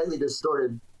slightly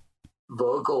distorted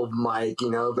vocal mic, you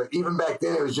know, but even back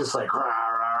then, it was just like, rah,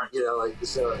 rah, you know, like,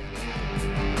 so.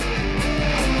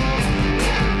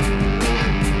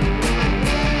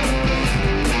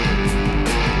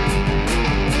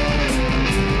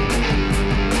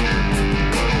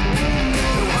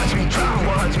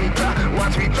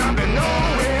 Watch me dropping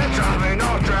nowhere, driving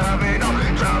off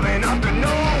to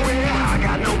nowhere. I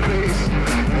got no place,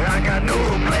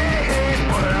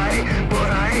 but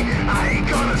I ain't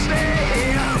gonna stay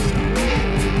here.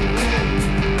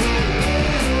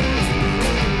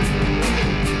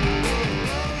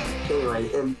 Anyway,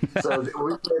 and so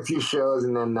we did a few shows,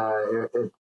 and then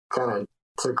it kind of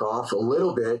took off a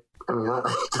little bit. I mean,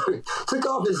 took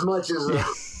off as much as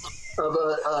of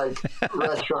a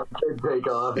restaurant could take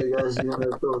off, I guess, you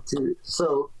know, too.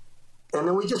 So, and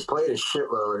then we just played a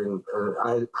shitload, and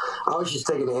I was just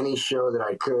taking any show that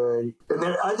I could. And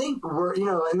then I think you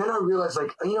know, and then I realized,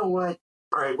 like, you know what?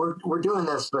 All right, we're doing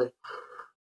this, but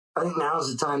I think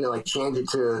now's the time to like change it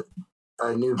to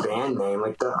a new band name.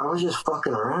 Like I was just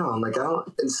fucking around. Like I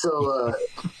don't, and so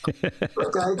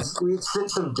like we'd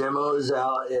sent some demos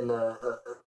out in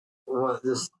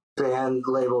this band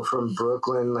label from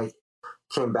Brooklyn, like.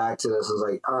 Came back to us. I was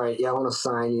like, all right, yeah, I want to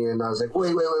sign you. And I was like,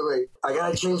 wait. I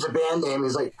got to change the band name.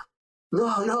 He's like,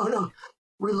 no.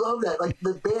 We love that. Like,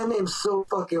 the band name's so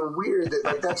fucking weird that,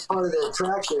 like, that's part of the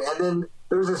attraction. And then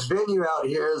there's this venue out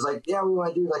here. It's like, yeah, we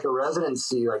want to do, like, a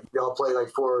residency. Like, y'all play, like,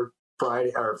 4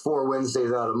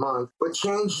 Wednesdays out a month. But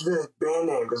change the band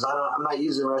name because I'm not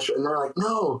using restaurant. And they're like,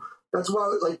 no. That's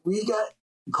why, like, we got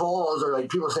calls or, like,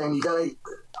 people saying, you got to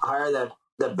hire that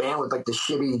the band with like the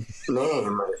shitty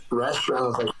name, Restaurant. I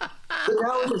was like, but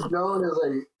now it's just known as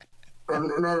like,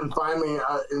 and then finally,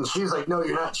 and she's like, no,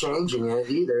 you're not changing it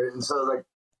either. And so like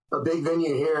a big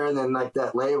venue here, and then like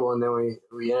that label, and then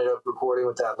we ended up recording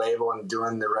with that label and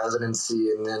doing the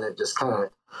residency, and then it just kind of,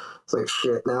 it's like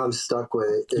shit. Now I'm stuck with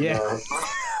it. And, Yeah.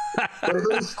 but at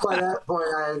least by that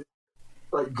point,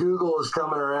 like Google was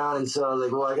coming around, and so I was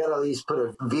like, well, I got to at least put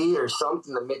a V or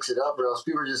something to mix it up, or else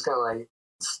people are just kind of like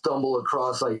stumble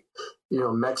across like,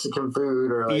 Mexican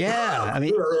food or like, Yeah, I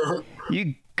mean,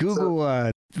 you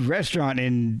Google restaurant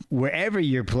in wherever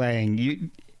you're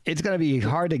playing, it's going to be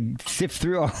hard to sift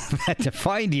through all that to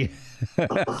find you. Well,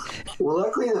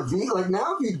 luckily the V, like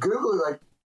now if you Google it, like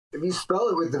if you spell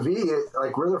it with the V,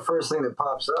 we're the first thing that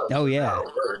pops up. Oh, yeah. How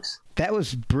it works. That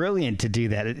was brilliant to do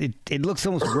that. It looks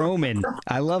almost Roman.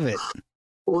 I love it.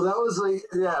 Well, that was like,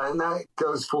 yeah, and that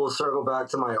goes full circle back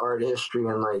to my art history,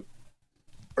 and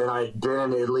I'd been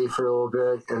in Italy for a little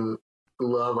bit and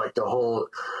love like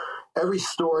every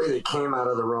story that came out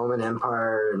of the Roman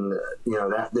Empire and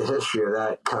the history of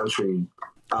that country.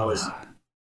 I was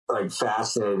like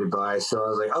fascinated by. So I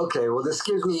was like, okay, well, this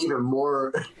gives me even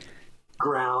more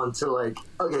ground to like,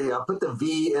 okay, I'll put the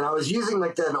V, and I was using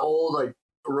like that old like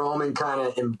Roman kind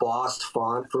of embossed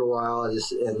font for a while.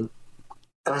 And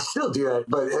I still do that,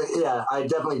 but yeah, I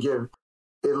definitely give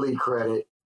Italy credit.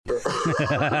 So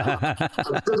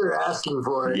they're asking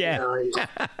for it. Yeah.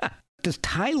 Does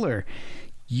Tyler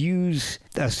use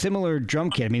a similar drum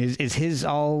kit? I mean, is his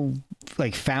all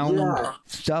like found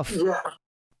stuff? Yeah.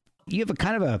 You have a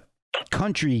kind of a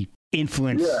country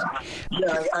influence.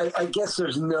 Yeah. I guess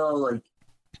there's no like,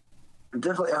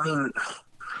 definitely. I mean,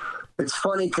 it's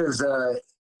funny because and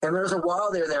there was a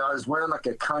while there that I was wearing like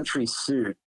a country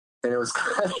suit, and it was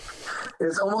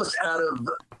it's almost out of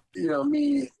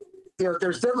me.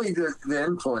 There's definitely the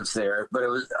influence there, but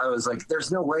I was like,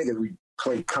 there's no way that we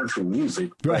play country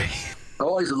music. Right. I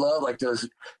always love like those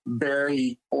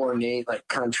very ornate like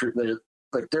country.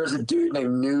 Like there's a dude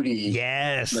named Nudie.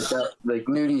 Yes. Like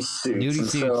Nudie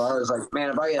suits. So I was like, man,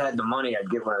 if I had the money,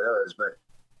 I'd get one of those. But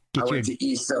I went to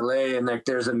East LA, and like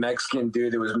there's a Mexican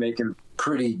dude that was making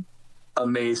pretty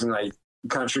amazing like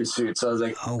country suits. So I was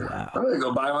like, oh wow, I'm gonna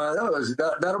go buy one of those.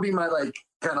 That'll be my like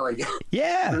kind of like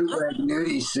bootleg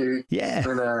Nudie suit. Yeah.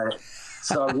 And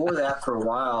so I wore that for a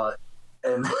while,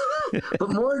 and but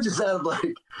more just out of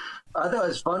like, I thought it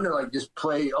was fun to like just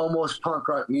play almost punk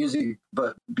rock music,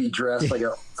 but be dressed like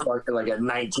a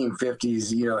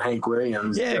 1950s, Hank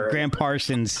Williams. Yeah, Graham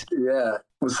Parsons. Yeah.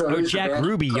 So or Jack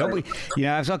Ruby.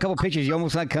 I saw a couple pictures. You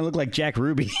almost kind of look like Jack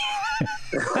Ruby.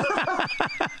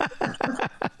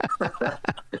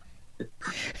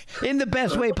 In the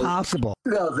best way possible.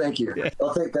 No, thank you.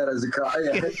 I'll take that as a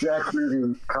Jack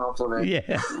Ruby compliment.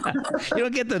 Yeah. You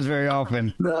don't get those very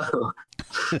often. No.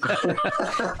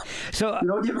 So you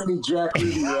don't give any Jack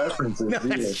Ruby references, do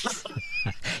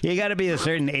you? You got to be a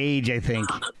certain age, I think.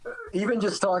 Even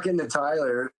just talking to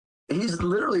Tyler, he's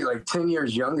literally like 10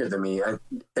 years younger than me,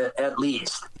 at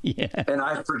least. Yeah. And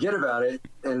I forget about it.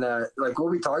 And like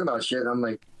we'll be talking about shit. And I'm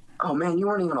like, oh man, you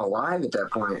weren't even alive at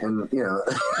that point. And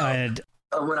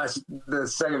when the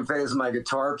second phase of my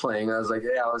guitar playing, I was like,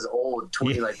 yeah, I was old,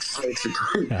 6 or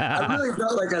 20. I really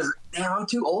felt like I'm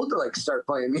too old to like start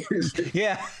playing music.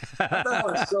 Yeah. I thought I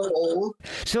was so old.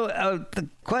 So the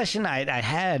question I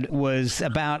had was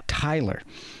about Tyler.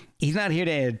 He's not here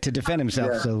to defend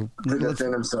himself,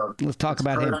 let's talk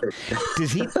about him.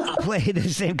 Does he play the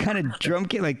same kind of drum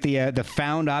kit, like the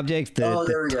found objects,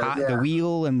 the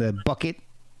wheel and the bucket?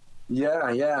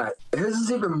 Yeah. His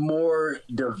is even more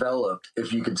developed,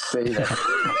 if you could say that.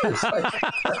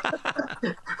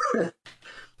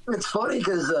 It's funny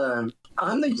because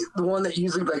I'm the one that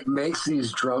usually like makes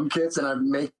these drum kits, and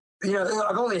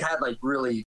I've only had like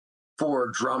really 4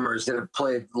 drummers that have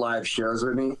played live shows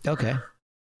with me. Okay.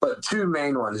 But 2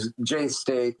 main ones, Jay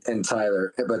State and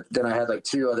Tyler. But then I had like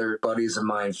 2 other buddies of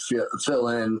mine fill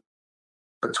in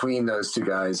between those 2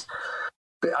 guys.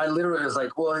 I literally was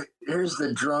like, well, here's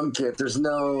the drum kit. There's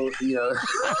no,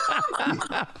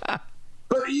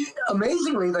 But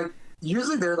amazingly, like,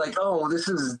 usually they're like, oh, this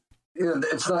is,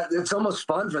 it's almost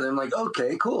fun for them. Like,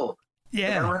 okay, cool. Yeah.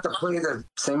 Like, I don't have to play the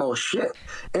same old shit.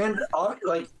 And,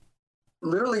 like,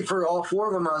 literally for all 4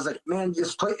 of them, I was like, man,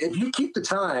 just play. If you keep the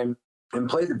time and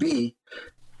play the beat,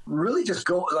 really just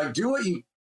go, like, do what you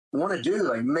want to do.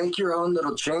 Like, make your own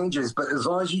little changes. But as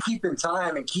long as you keep in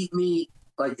time and keep me,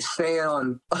 like, staying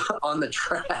on the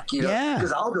track,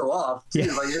 because I'll go off.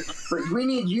 Yeah. Like, we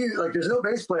need you. Like, there's no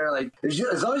bass player. Like,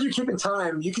 as long as you're keeping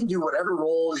time, you can do whatever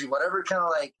rolls, whatever kind of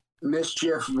like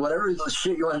Mischief, whatever the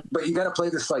shit you want, but you got to play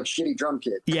this like shitty drum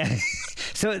kit. Yeah.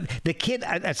 So the kit,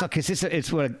 I saw, because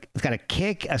it's got a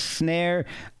kick, a snare,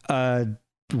 a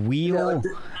wheel,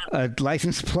 a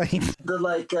license plate.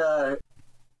 The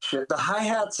the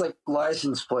hi-hats like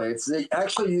license plates. They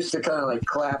actually used to kind of like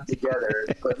clap together,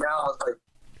 but now like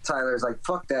Tyler's like,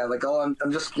 fuck that. Like, I'm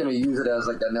just gonna use it as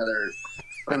like another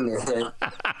thing to hit.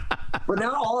 But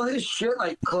now all his shit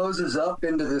like closes up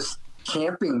into this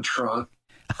camping trunk.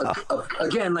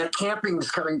 Again, like camping's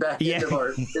coming back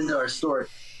into our story,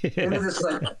 into this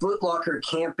like Foot Locker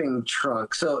camping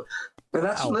trunk. So, and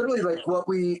that's literally like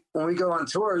when we go on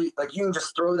tour, like you can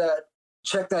just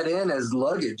check that in as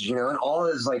luggage, you know, and all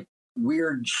his like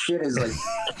weird shit is like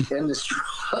in this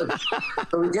trunk.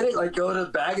 So we get it, like go to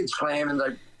baggage claim and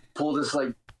like pull this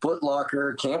like Foot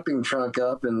Locker camping trunk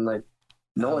up, and like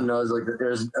no one knows like that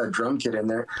there's a drum kit in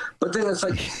there. But then it's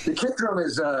like the kick drum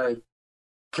is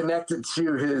connected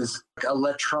to his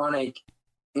electronic,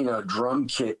 you know, drum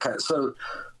kit. So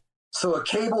a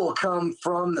cable will come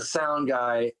from the sound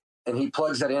guy and he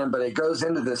plugs that in, but it goes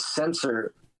into this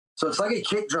sensor. So it's like a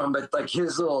kick drum, but like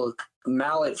his little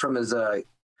mallet from his like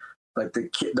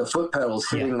the foot pedals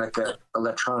hitting like a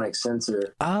electronic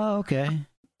sensor. Oh, okay.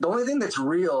 The only thing that's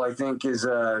real, I think, is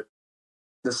the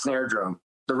snare drum.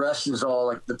 The rest is all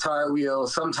like the tire wheel,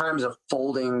 sometimes a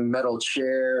folding metal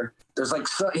chair. There's like,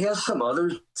 he has some other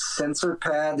sensor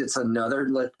pad that's another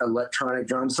electronic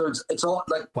drum. So it's all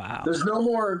like, wow. There's no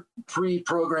more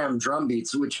pre-programmed drum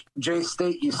beats, which Jay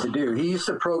State used to do. He used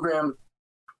to program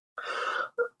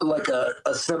like a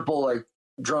simple like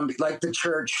drum beat, like the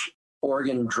church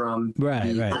organ drum beat.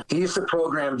 Right. He used to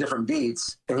program different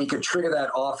beats, and he could trigger that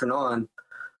off and on.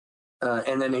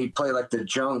 And then he'd play like the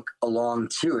junk along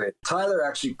to it. Tyler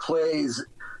actually plays,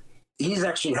 he's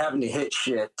actually having to hit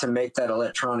shit to make that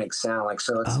electronic sound. Like,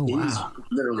 so he's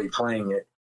literally playing it.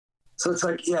 So it's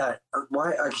like,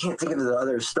 why I can't think of the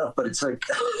other stuff, but it's like,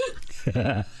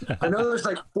 I know there's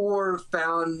like 4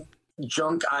 found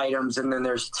junk items, and then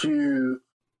there's 2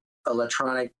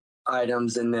 electronic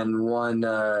items, and then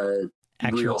 1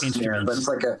 actual snare, but it's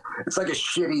like a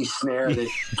shitty snare that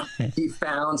he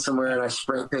found somewhere, and I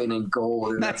spray painted in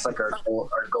gold, and that's like our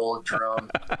gold drum.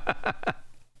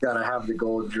 Gotta have the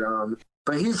gold drum.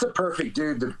 But he's the perfect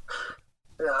dude to,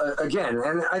 again,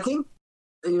 and I think,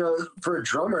 you know, for a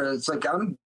drummer, it's like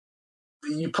you're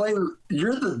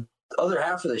the other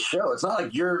half of the show. It's not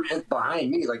like you're behind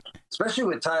me, like especially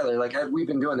with Tyler. Like we've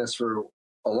been doing this for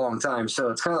a long time, so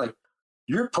it's kind of like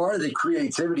you're part of the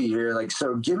creativity here. Like,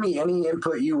 so give me any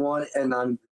input you want, and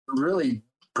I'm really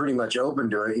pretty much open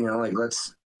to it. You know, like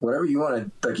whatever you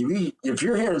want to. Like if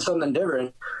you're hearing something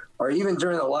different, or even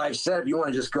during the live set, if you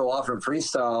want to just go off and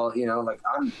freestyle, you know, like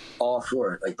I'm all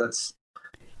for it. Like let's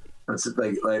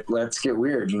get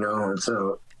weird, you know. And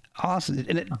so awesome.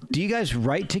 And do you guys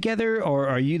write together, or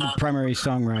are you the primary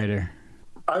songwriter?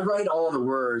 I write all the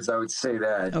words. I would say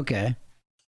that. Okay.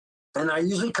 And I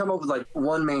usually come up with like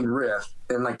one main riff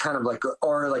and like kind of like,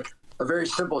 or like a very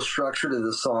simple structure to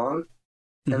the song.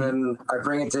 Mm-hmm. And then I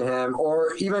bring it to him,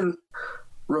 or even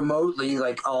remotely,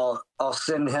 like I'll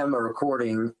send him a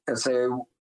recording and say,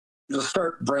 just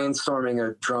start brainstorming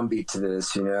a drum beat to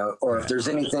this, you know, or if there's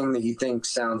anything that you think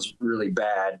sounds really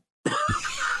bad,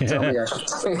 tell me I should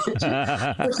change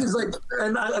it. Which is like,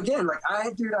 and I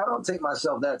don't take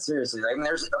myself that seriously. I mean,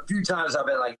 there's a few times I've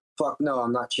been like, fuck no,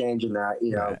 I'm not changing that,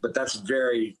 you know, but that's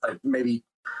very, like, maybe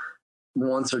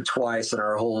once or twice in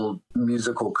our whole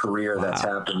musical career that's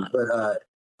happened. But,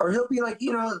 or he'll be like,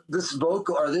 you know, this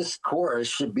vocal or this chorus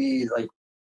should be like,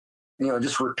 you know,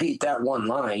 just repeat that one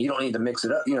line. You don't need to mix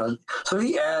it up, you know. So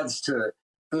he adds to,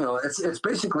 you know, it's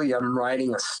basically I'm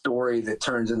writing a story that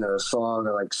turns into a song,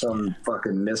 or like some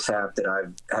fucking mishap that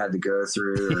I've had to go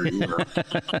through, or, you know.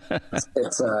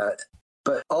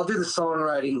 But I'll do the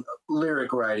songwriting,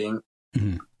 lyric writing.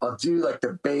 Mm-hmm. I'll do like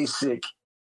the basic,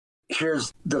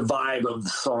 here's the vibe of the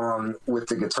song with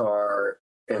the guitar,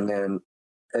 and then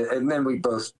we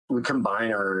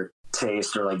combine our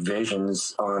taste or like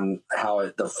visions on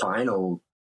how the final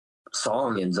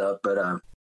song ends up. But and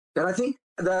I think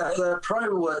that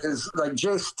probably what is like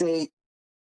Jay State,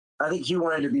 I think he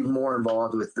wanted to be more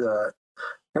involved with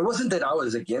it wasn't that I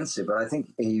was against it, but I think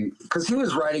because he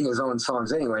was writing his own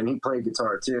songs anyway, and he played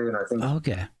guitar too, and I think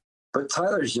okay. But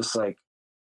Tyler's just like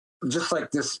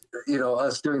this, you know,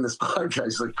 us doing this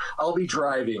podcast, like I'll be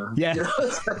driving, yeah. You know?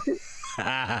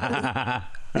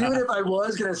 Even if I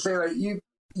was gonna say like you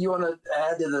want to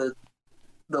add to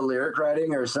the lyric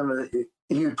writing or some of the,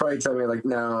 he would probably tell me like,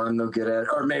 no, I'm no good at it.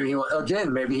 Or maybe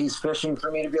he's fishing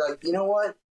for me to be like, you know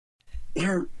what?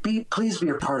 Here, please be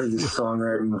a part of this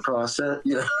songwriting process.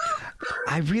 You know,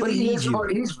 I really need you.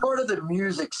 He's part of the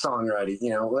music songwriting,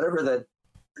 whatever that,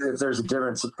 if there's a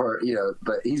difference of part,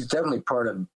 but he's definitely part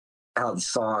of how the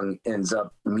song ends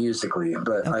up musically.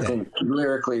 But I think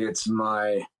lyrically and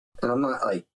I'm not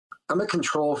like, I'm a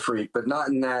control freak, but not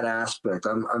in that aspect.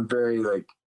 I'm very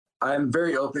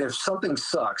open. If something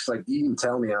sucks, like you can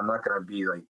tell me, I'm not going to be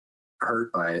like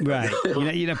hurt by it. Right.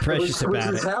 You're not precious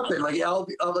about it. Happen. Like I'll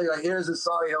be like, here's a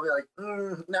song. He'll be like,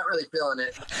 not really feeling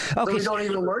it. Okay. So we don't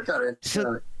even work on it.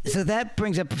 So that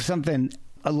brings up something.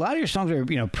 A lot of your songs are,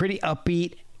 pretty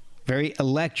upbeat, very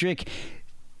electric.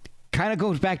 Kind of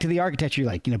goes back to the architecture,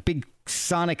 like, big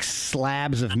sonic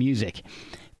slabs of music.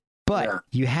 But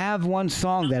you have one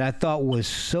song that I thought was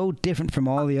so different from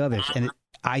all the others, and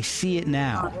I see it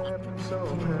now.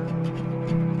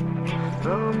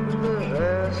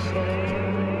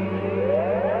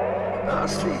 I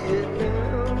see it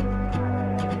now.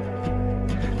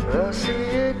 I see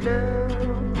it now.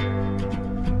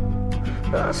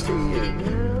 I see it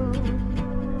now.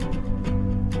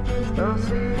 I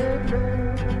see it now.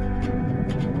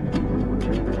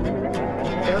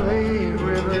 LA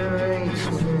River ain't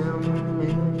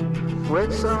swimming.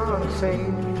 Wet socks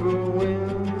ain't for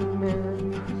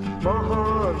women. My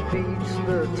heart beats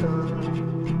the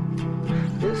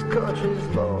time. This country's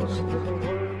lost the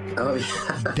world. Oh,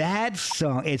 yeah. That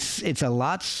song, it's a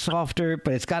lot softer,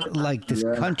 but it's got like this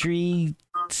country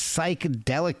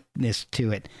psychedelicness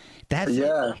to it.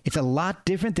 It's a lot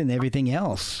different than everything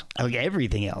else. Like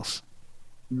everything else.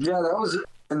 Yeah,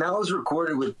 that was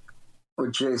recorded with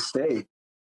Jay State,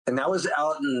 and that was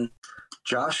out in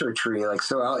Joshua Tree,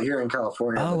 out here in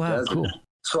California. Oh wow, cool.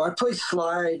 So I play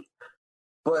slide,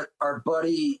 but our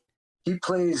buddy, he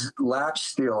plays lap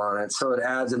steel on it, so it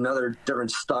adds another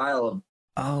different style of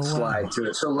slide to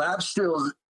it. So lap steel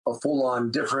is a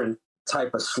full-on different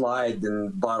type of slide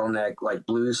than bottleneck, like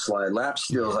blues slide. Lap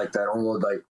steel is like that old,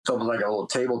 like it's almost like a little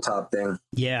tabletop thing.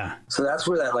 Yeah. So that's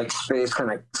where that like space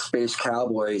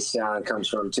cowboy sound comes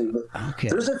from too. But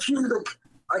there's a few that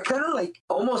I kind of like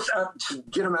almost have to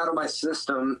get them out of my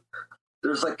system.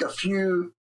 There's like a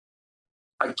few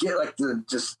I get like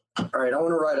all right, I want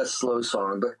to write a slow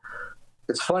song, but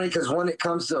it's funny because when it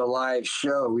comes to a live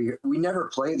show, we never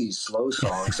play these slow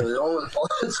songs. So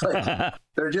it's like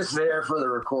they're just there for the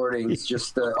recordings,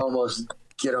 just to almost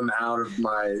get them out of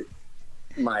my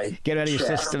get out of your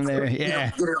system there.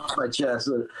 Yeah. Get it off my chest.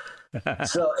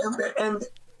 So, and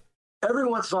every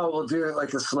once in a while we'll do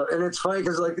like a slow, and it's funny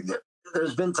because like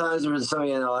there's been times where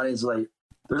somebody in the audience, like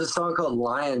there's a song called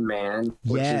Lion Man,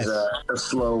 which is a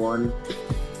slow one.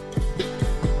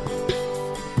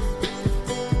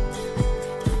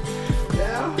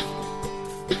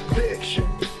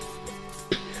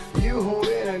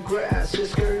 Grassy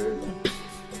skirt,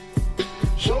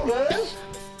 shoulders,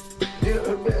 you're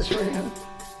her best friend,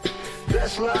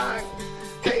 dressed like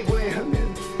Kate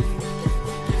Women.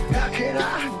 How can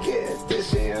I get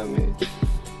this image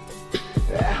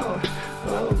out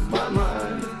of my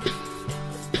mind?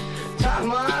 Tie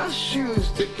my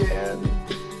shoes together.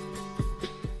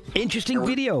 Interesting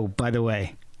video, by the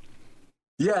way.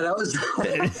 Yeah, that was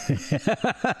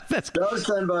that was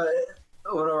done by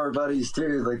one of our buddies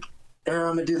too. Like, Aaron,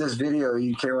 I'm gonna do this video.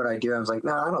 You care what I do? I was like,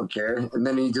 no, I don't care. And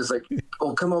then he just like,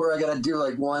 oh, come over. I gotta do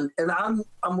like one. And I'm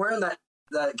wearing that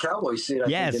cowboy suit.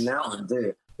 I think in that one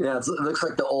too. Yeah, it looks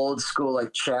like the old school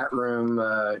like chat room.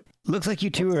 Looks like you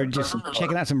two are just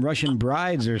checking out some Russian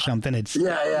brides or something. It's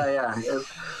yeah.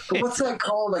 But what's that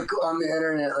called? Like on the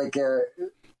internet, like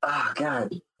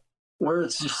God, where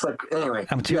it's just like anyway.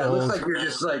 I'm too old. It looks like you're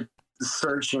just like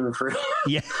searching for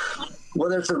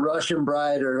whether it's a Russian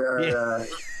bride or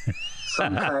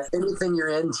some kind, anything you're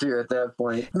into at that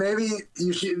point. Maybe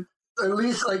you should at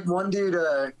least like one dude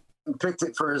picked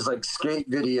it for his like skate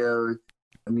video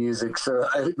music, so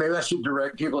maybe I should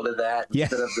direct people to that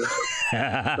instead of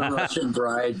the Russian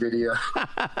bride video.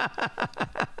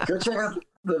 Go check out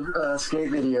the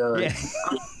skate video. Yeah.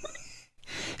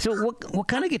 So what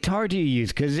kind of guitar do you use?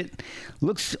 Because it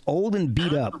looks old and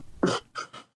beat up.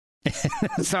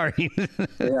 Sorry.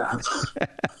 Yeah.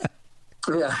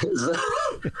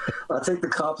 I'll take the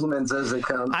compliments as they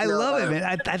come. I love it,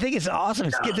 man. I think it's awesome.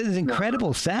 It's got this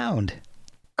incredible sound.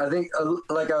 I think,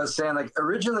 like I was saying, like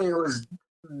originally it was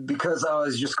because I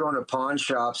was just going to pawn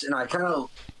shops, and I kind of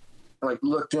like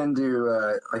looked into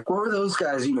like what were those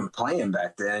guys even playing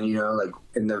back then? You know, like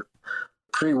in the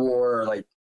pre-war or like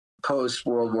post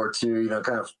World War II. You know,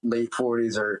 kind of late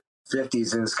 40s or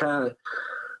 50s, and it's kind of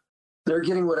they're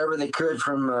getting whatever they could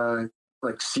from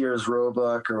like Sears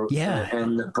Roebuck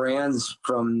and the brands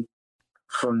from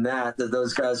that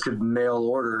those guys could mail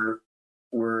order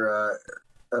were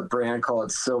a brand called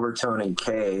Silvertone and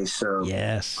K. So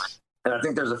Yes. and I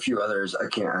think there's a few others I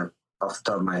can't off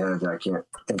the top of my head that I can't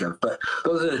think of. But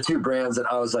those are the two brands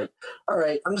that I was like, all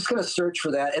right, I'm just gonna search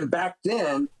for that. And back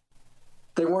then,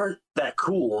 they weren't that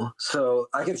cool, so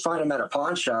I could find them at a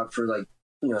pawn shop for like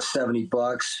 $70,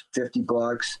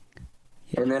 $50,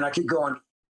 and then I could go on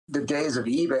the days of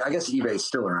eBay. I guess eBay's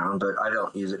still around, but I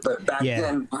don't use it. But back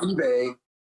then, eBay,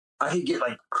 I could get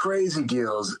like crazy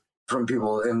deals from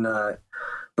people, and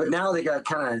but now they got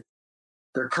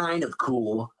they're kind of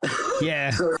cool. Yeah.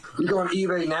 So you go on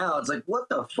eBay now, it's like, what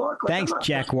the fuck? Like, Thanks,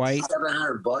 Jack White.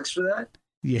 $700 for that.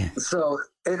 Yeah. So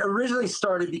it originally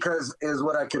started because it was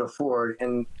what I could afford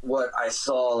and what I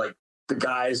saw, like the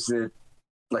guys that,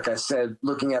 like I said,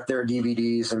 looking at their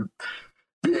DVDs and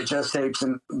VHS tapes,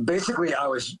 and basically I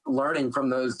was learning from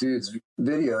those dudes'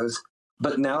 videos.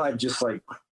 But now I just like,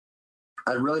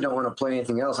 I really don't want to play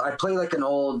anything else. I play like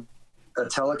a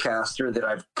Telecaster that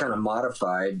I've kind of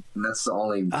modified, and that's the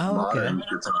only modern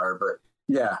guitar. But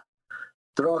yeah,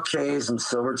 they're all Ks and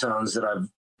Silvertones that I've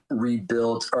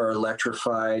rebuilt or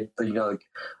electrified. Like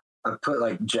I put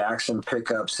like Jackson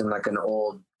pickups in like an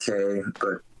old K,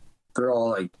 but they're all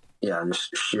like,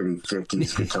 just shitty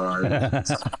 50s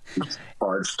guitars,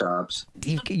 hard stops.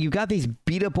 You got these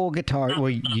beat up old guitars. Well,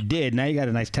 you did. Now you got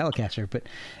a nice Telecaster, but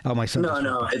my son.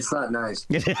 No, it's not nice.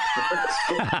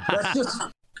 That's just.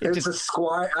 It's a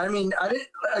Squier. I mean, I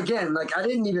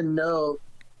didn't even know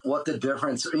what the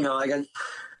difference. Like a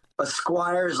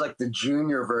Squier is like the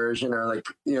junior version, or like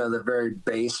the very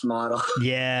base model.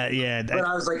 Yeah. But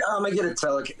I was like, I'm gonna get a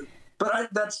Telecaster. But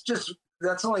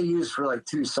that's only used for like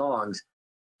 2 songs.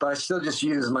 But I still just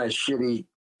use my shitty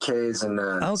Ks and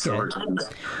Silvertones.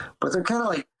 But they're kind of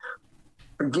like,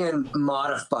 again,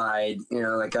 modified.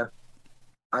 Like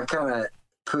I kind of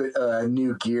put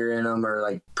new gear in them, or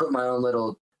like put my own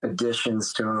little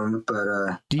additions to them.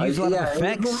 But do you use a lot of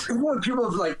effects? When people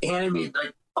have like handed me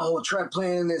like, oh, try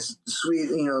playing this sweet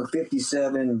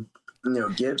 57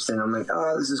 Gibson, I'm like,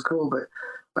 oh, this is cool, but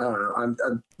I don't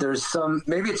know. There's some,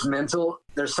 maybe it's mental.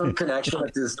 There's some connection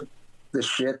with the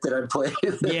shit that I play.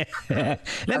 Yeah,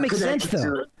 that makes sense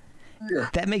though. Yeah.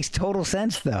 That makes total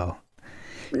sense though.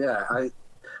 Yeah, I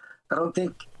don't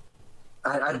think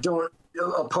I don't.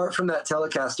 Apart from that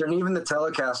Telecaster, and even the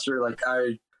Telecaster, like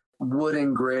I wood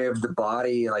engraved the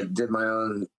body, like did my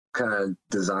own kind of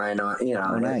design on,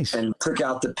 nice. and took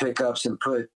out the pickups and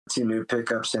put 2 new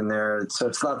pickups in there. So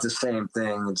it's not the same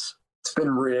thing. It's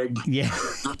been rigged. Yeah.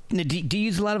 Now, do you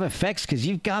use a lot of effects? Because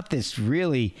you've got this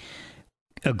really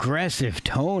aggressive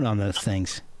tone on those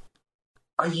things.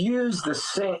 I use the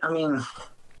same. I mean,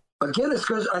 again,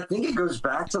 I think it goes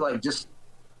back to like just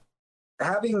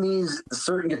having these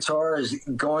certain guitars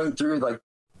going through, like,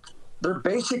 they're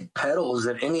basic pedals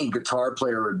that any guitar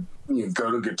player would go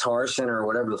to Guitar Center or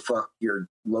whatever the fuck your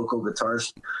local guitar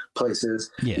place is.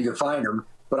 Yeah. You can find them.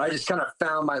 But I just kind of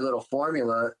found my little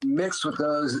formula mixed with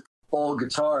those old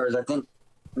guitars. I think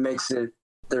makes it,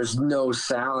 there's no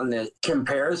sound that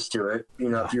compares to it,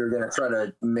 if you're going to try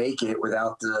to make it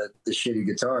without the shitty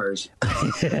guitars.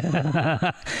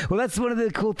 Well, that's one of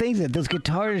the cool things, that those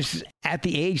guitars at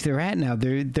the age they're at now,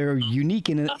 they're unique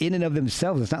in and of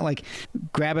themselves. It's not like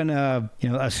grabbing a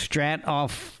Strat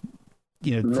off,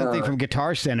 something from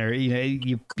Guitar Center.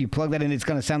 You plug that in, it's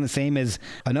going to sound the same as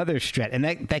another Strat, and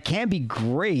that can be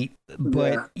great,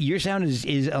 but your sound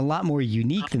is a lot more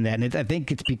unique than that. And I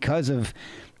think it's because of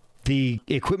the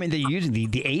equipment that you're using,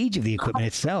 the age of the equipment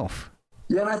itself.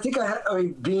 Yeah, and I think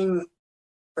being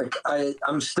like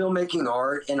I'm still making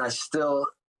art, and I still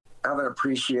have an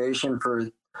appreciation for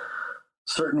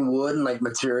certain wood and like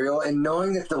material, and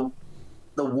knowing that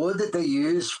the wood that they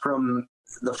use from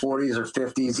the 40s or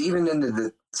 50s, even into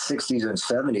the 60s and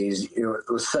 70s,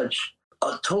 it was such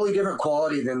a totally different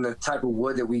quality than the type of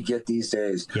wood that we get these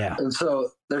days. Yeah. And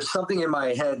so there's something in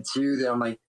my head too that I'm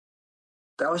like,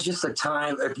 that was just a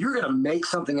time. If you're going to make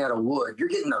something out of wood, you're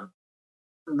getting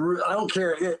I don't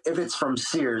care if it's from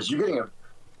Sears, you're getting a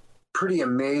pretty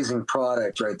amazing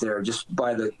product right there just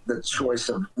by the choice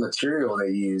of material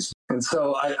they use. And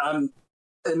so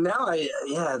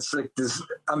it's like this,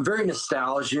 I'm very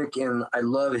nostalgic, and I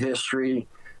love history,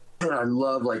 and I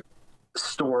love like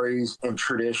stories and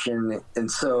tradition. And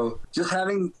so just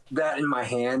having that in my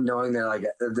hand, knowing that like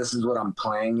this is what I'm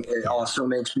playing, it also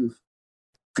makes me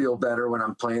feel better when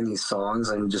I'm playing these songs,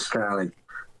 and just kind of like,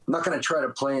 I'm not going to try to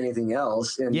play anything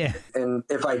else. And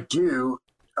if I do,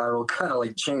 I will kind of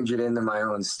like change it into my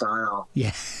own style.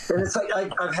 Yeah. And it's like,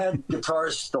 I've had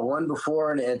guitars stolen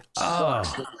before, and it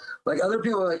sucks. Like other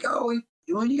people are like, oh,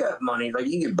 well, you got money. Like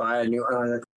you could buy a new,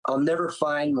 I'll never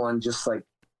find one just like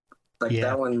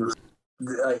that one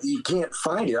you can't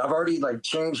find it. I've already like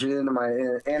changed it into my,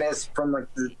 and it's from like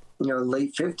the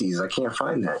late 50s. I can't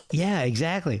find that. Yeah,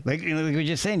 exactly. Like we were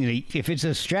just saying, if it's a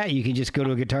Strat, you can just go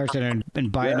to a Guitar Center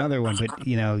and buy another one. But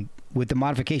with the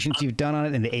modifications you've done on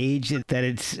it and the age that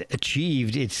it's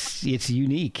achieved, it's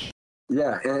unique.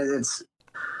 Yeah, and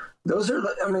those are,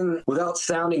 I mean, without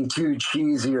sounding too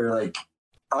cheesy or like,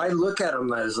 I look at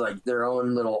them as like their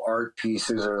own little art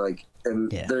pieces, or like, and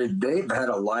they've had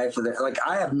a life of it. Like,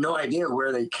 I have no idea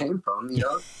where they came from,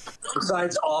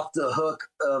 besides off the hook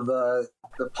of the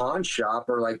pawn shop,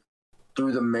 or like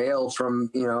through the mail from,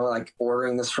 like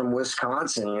ordering this from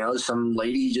Wisconsin. Some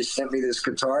lady just sent me this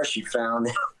guitar she found,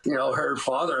 her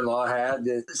father-in-law had.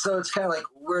 So it's kind of like,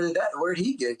 where'd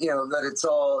he get, that it's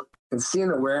all, and seeing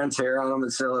the wear and tear on them.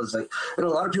 And so it's like, and a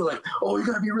lot of people are like, oh, you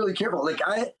got to be really careful. Like,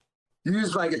 I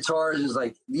use my guitars as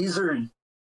like, these are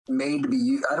made to be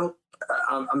used.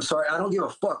 I'm sorry, I don't give a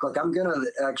fuck. Like, I'm gonna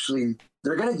actually,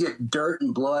 they're gonna get dirt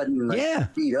and blood and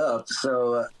like beat up.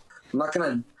 So I'm not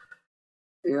gonna,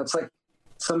 it's like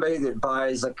somebody that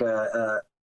buys like a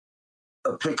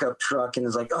pickup truck and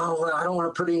is like, oh, well, I don't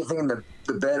want to put anything in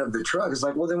the bed of the truck. It's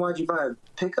like, well, then why'd you buy a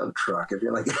pickup truck if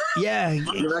you're like,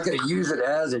 you're not gonna use it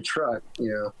as a truck,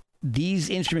 These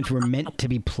instruments were meant to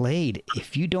be played.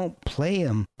 If you don't play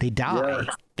them, they die. Yeah.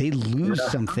 They lose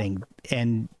something,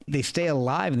 and they stay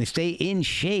alive and they stay in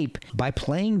shape by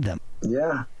playing them.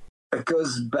 Yeah. It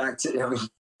goes back to,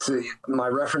 to my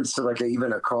reference to like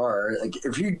even a car. Like,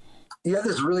 if you have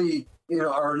this really,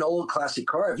 or an old classic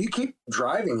car, if you keep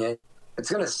driving it, it's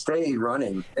going to stay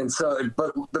running. And so,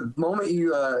 but the moment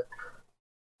you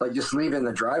like just leave it in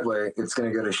the driveway, it's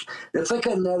going to go to, it's like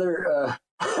another,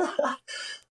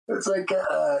 it's like,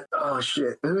 oh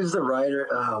shit, who's the writer?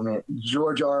 Oh man,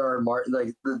 George R.R. Martin,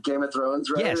 like the Game of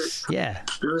Thrones writer. Yes, yeah.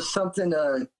 There was something,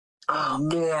 oh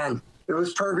man, it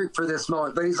was perfect for this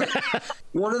moment. But he's like,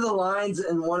 one of the lines,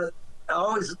 and I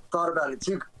always thought about it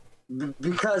too,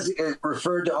 because it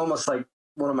referred to almost like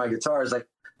one of my guitars, like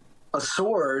a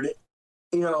sword.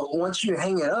 Once you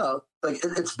hang it up, like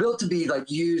it's built to be like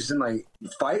used and like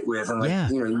fight with, and like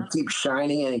you keep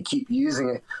shining it and keep using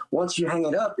it. Once you hang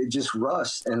it up, it just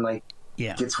rusts and like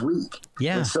gets weak.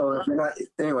 Yeah. And so if you're not,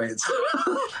 anyway, it's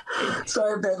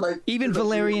sorry, but like even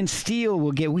Valerian steel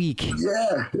will get weak.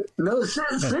 Yeah. No,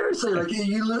 seriously, like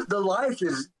the life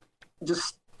is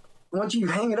just, once you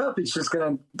hang it up, it's just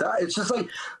gonna die. It's just like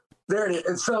there it is.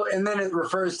 And so, and then it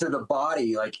refers to the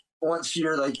body, like, once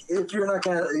you're like, if you're not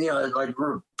gonna, like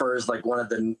refers like one of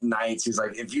the knights, he's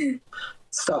like, if you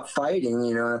stop fighting,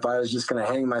 if I was just gonna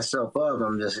hang myself up,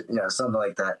 I'm just, something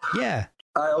like that. Yeah.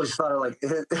 I always thought of like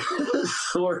his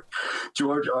sword,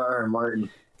 George R.R. Martin.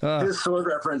 His sword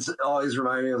reference always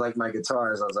reminded me of like my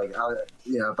guitars. I was like,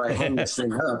 if I hang this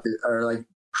thing up, or like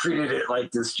treated it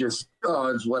like this, just,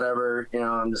 it's whatever,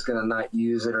 I'm just gonna not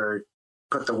use it or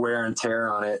put the wear and tear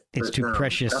on it. It's too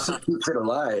precious. That's what keeps it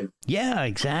alive. Yeah,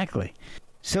 exactly.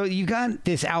 So you got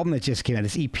this album that just came out,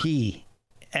 this EP,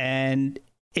 and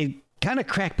it kind of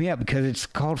cracked me up because it's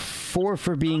called 4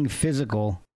 for Being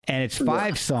Physical, and it's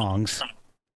 5 songs.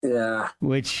 Yeah.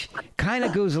 Which kind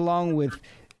of goes along with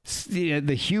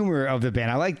the humor of the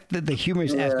band. I like the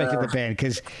humorous aspect of the band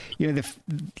because,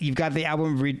 you've got the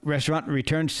album Restaurant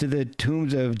Returns to the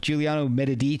Tombs of Giuliano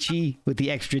Medici with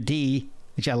the extra D,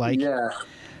 which I like. Yeah.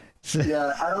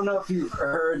 Yeah, I don't know if you've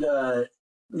heard,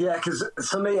 because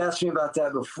somebody asked me about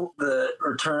that before, the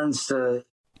Returns to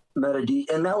Medici,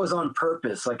 and that was on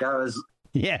purpose. Like, I was,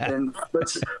 and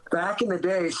but back in the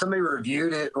day, somebody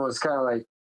reviewed it and was kind of like,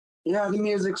 the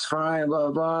music's fine,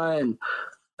 blah, blah, and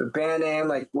the band name,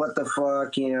 like, what the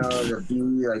fuck, the B,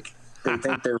 like, they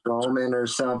think they're Roman or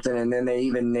something, and then they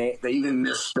even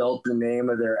misspelled the name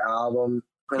of their album.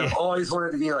 And I've always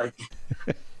wanted to be like,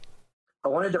 I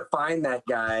wanted to find that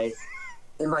guy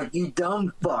and like, you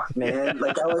dumb fuck, man.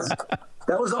 Like,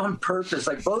 that was on purpose.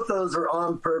 Like, both those were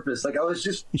on purpose. Like, I was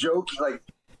just joking. Like,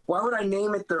 why would I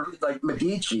name it like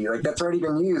Medici? Like, that's already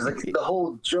been used. Like, the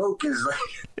whole joke is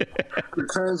like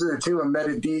Returns to the Tomb of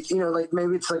Medici. Like,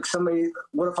 maybe it's like somebody,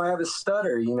 what if I have a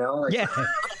stutter, Like,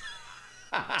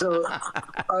 so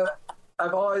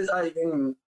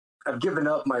I've given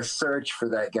up my search for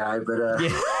that guy, but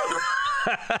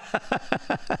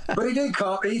but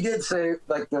he did say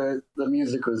like the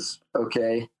music was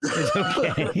okay.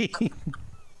 Okay.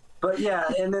 But yeah,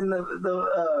 and then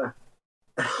the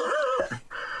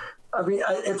I mean,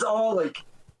 it's all like,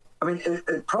 I mean,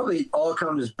 it probably all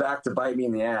comes back to bite me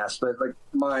in the ass, but like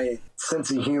my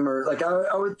sense of humor, like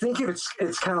I would think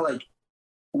it's kind of like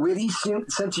witty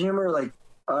sense of humor. Like,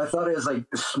 I thought it was like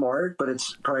smart, but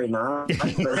it's probably not.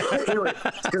 But anyway,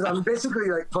 because I'm basically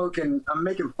like I'm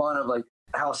making fun of like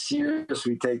how serious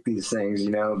we take these things,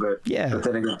 you know. But Yeah. But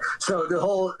then again, so the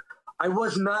whole, I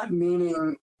wasn't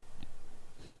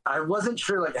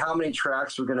sure like how many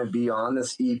tracks were going to be on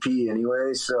this EP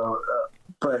anyway. So,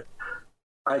 but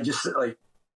I just like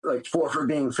for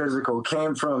being physical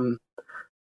came from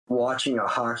watching a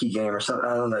hockey game or something.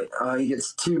 I don't know. He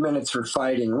gets 2 minutes for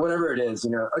fighting, whatever it is, you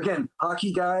know. Again,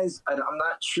 hockey guys, I'm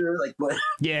not sure like what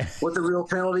the real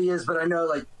penalty is, but I know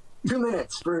like 2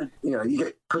 minutes for, you know, you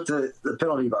get put the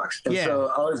penalty box. And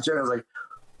so I was joking, I was like,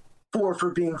 4 for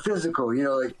being physical, you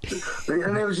know, like,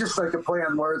 and it was just like a play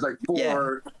on words, like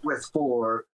 4 with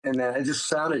 4, and then it just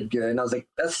sounded good. And I was like,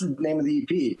 that's the name of the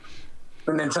EP.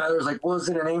 And then Tyler was like, well, is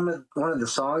it the name of one of the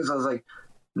songs? I was like,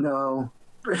 no.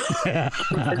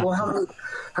 Like, well,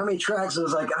 how many tracks? I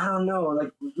was like, I don't know,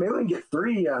 like maybe we can get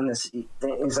 3 on this. And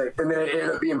he's like, and then it ended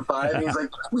up being 5. And he's like,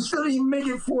 we still didn't even make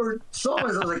it 4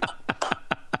 songs. I was like,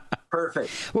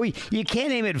 perfect. Well, you can't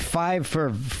name it 5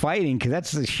 for fighting because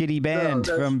that's a shitty band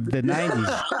from the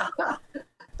 90s.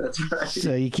 That's right.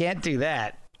 So you can't do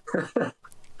that.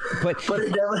 But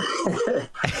it definitely,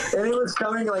 and it was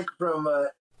coming like from,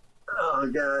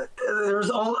 oh god, there was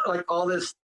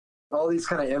all these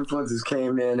kind of influences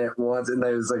came in at once, and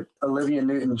there was like Olivia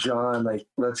Newton-John, like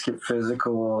Let's Get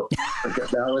Physical. Like,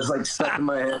 that was like stuck in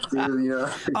my head too, you know.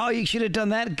 Oh, you should have done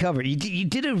that cover. You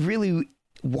did a really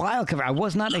wild cover. I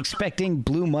was not expecting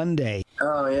Blue Monday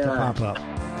to pop up.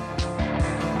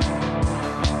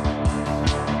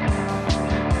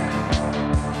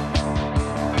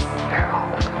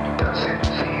 How does it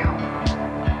feel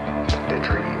to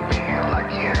treat me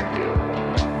like you do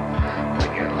when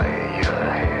you lay your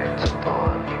hands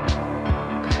upon me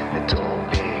and told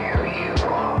me who you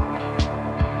are?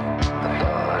 I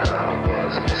thought I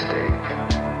was mistaken.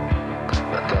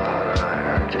 I thought I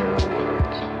heard your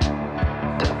words.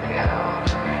 Tell me, how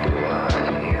do I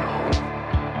feel?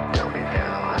 Tell me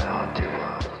now, how do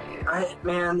I feel?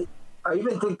 Man, I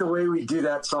even think the way we do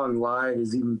that song live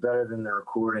is even better than the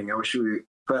recording.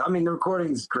 But I mean, the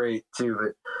recording is great too,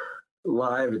 but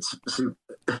live, it's super,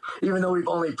 even though we've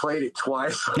only played it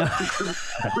twice,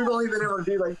 we've only been able to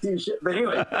do like 2 shows. But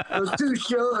anyway, those 2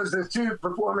 shows, those 2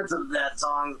 performances of that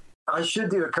song, I should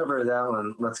do a cover of that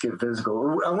one. Let's Get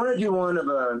Physical. I want to do one of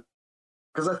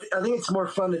because I think it's more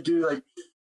fun to do like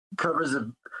covers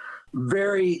of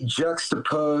very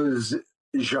juxtaposed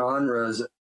genres.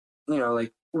 You know,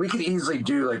 like we could easily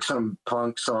do like some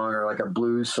punk song or like a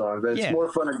blues song, but it's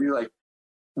more fun to do like,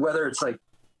 whether it's like,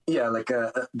 like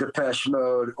a Depeche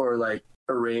Mode or like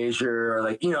Erasure or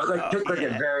like, you know, like pick like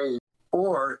a very,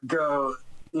 or go,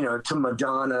 you know, to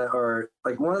Madonna, or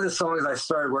like one of the songs I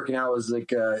started working out was like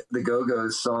the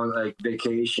Go-Go's song, like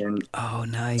Vacation. Oh,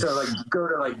 nice. So like go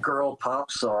to like girl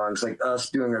pop songs, like us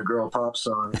doing a girl pop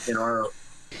song in our...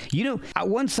 You know,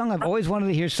 one song I've always wanted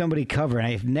to hear somebody cover, and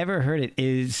I've never heard it,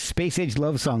 is Space Age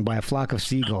Love Song by A Flock of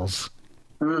Seagulls.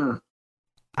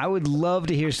 I would love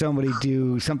to hear somebody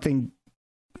do something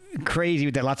crazy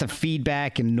with that, lots of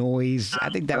feedback and noise. I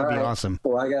think that would be awesome.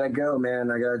 Well, I gotta go, man.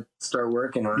 I gotta start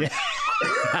working on it.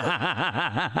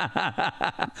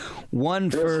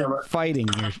 One for fighting.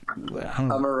 I'm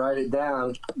gonna write it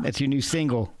down. That's your new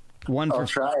single. I'll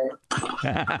try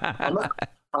it.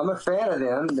 I'm a fan of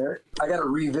them. I got to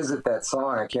revisit that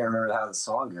song. I can't remember how the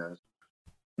song goes.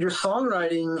 Your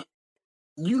songwriting,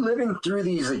 you living through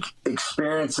these like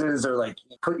experiences, or like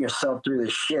putting yourself through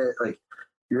this shit, like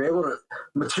you're able to,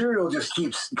 material just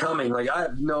keeps coming. Like I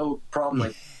have no problem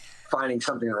like finding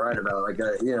something to write about, like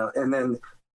you know, and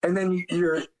then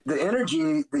you're the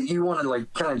energy that you want to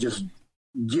like kind of just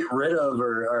get rid of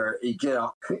or get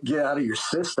out of your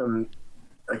system.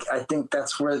 Like, I think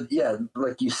that's where,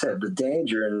 like you said, the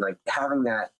danger and like having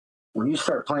that when you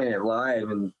start playing it live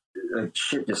and like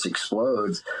shit just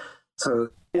explodes. So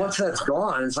once that's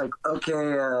gone, it's like,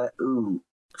 okay,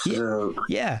 so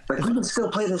like we can still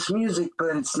play this music,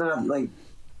 but it's not like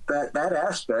that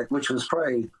aspect, which was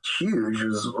probably huge,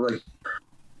 was like,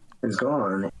 is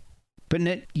gone.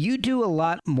 But you do a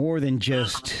lot more than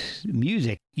just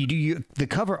music. You do the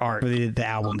cover art for the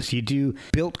albums. You do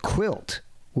Built Quilt,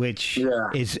 which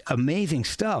is amazing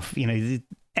stuff. You know,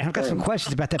 and I've got some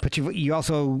questions about that, but you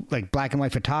also like black and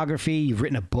white photography. You've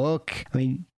written a book. I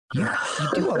mean, you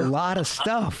do a lot of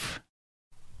stuff.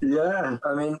 Yeah.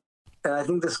 I mean, and I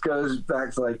think this goes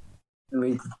back to like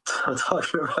me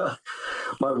talking about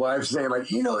my wife saying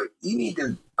like, you know, you need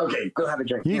to, go have a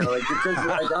drink. You know, like, because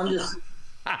like, I'm just,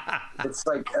 it's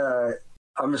like,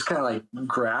 I'm just kind of like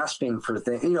grasping for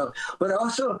things, you know, but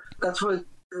also that's what,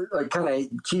 like kind of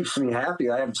keeps me happy.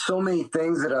 I have so many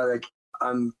things that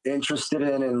I'm interested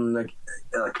in, and like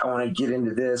I want to get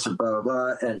into this or blah blah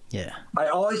blah. And I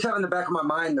always have in the back of my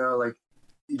mind though, like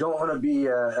you don't want to be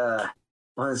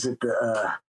what is it?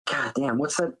 God damn,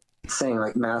 what's that saying?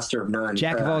 Like master of none.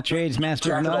 Jack of all trades,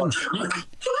 master of none.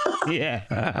 Yeah.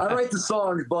 I write the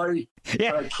songs, buddy.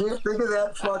 Yeah. But I can't think of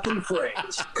that fucking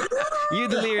phrase. You're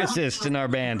the lyricist in our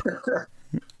band.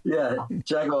 Yeah,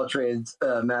 jack of all trades,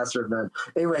 master of none.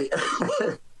 Anyway,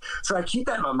 so I keep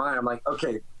that in my mind. I'm like,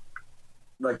 okay,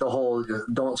 like the whole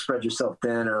don't spread yourself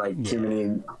thin or like too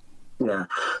many. Yeah.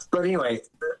 But anyway,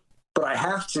 but I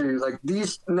have to like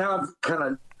these now.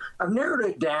 I've narrowed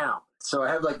it down. So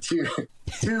I have like two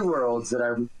worlds that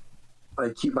I'm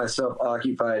like keep myself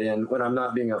occupied in when I'm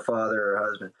not being a father or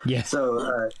husband. Yeah.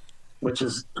 So, which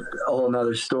is a whole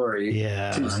nother story.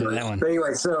 Yeah. That one. But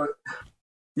anyway, so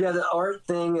yeah, the art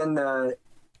thing and the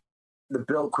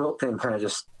Bill Quilt thing kind of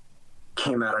just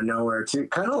came out of nowhere too.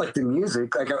 Kind of like the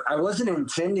music. Like I wasn't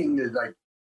intending to like,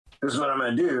 this is what I'm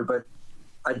going to do, but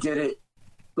I did it,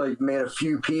 like made a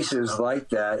few pieces like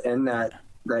that and that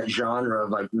genre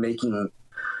of like making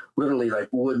literally like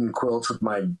wooden quilts with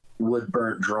my wood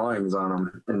burnt drawings on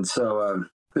them. And so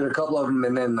did a couple of them,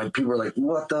 and then like people were like,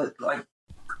 what the, like,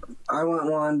 I want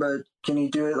one, but can you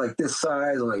do it like this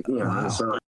size? Like, you know, Wow.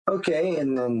 So okay.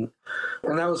 And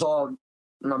that was all.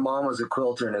 My mom was a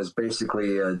quilter, and is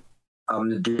basically I'm going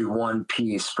to do one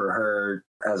piece for her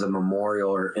as a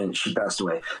memorial, and she passed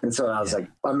away. And so I was like,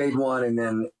 I made one, and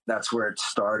then that's where it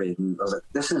started. And I was like,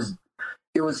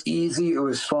 it was easy. It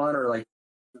was fun, or like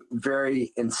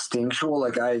very instinctual.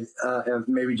 Like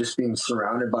maybe just being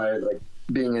surrounded by like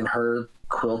being in her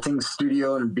quilting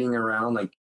studio and being around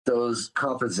like those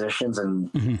compositions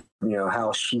and, you know,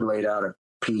 how she laid out a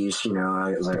piece, you know,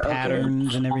 I was like,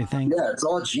 patterns and everything. Yeah. It's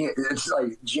all, it's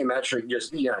like geometric,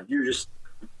 just, yeah,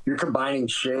 you're combining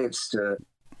shapes to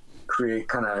create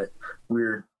kind of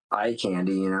weird eye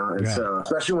candy, you know? And so,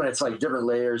 especially when it's like different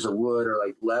layers of wood or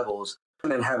like levels,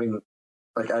 and then having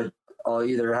like, I'll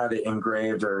either have it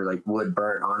engraved or like wood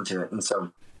burnt onto it. And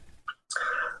so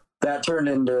that turned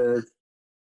into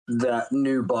that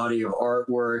new body of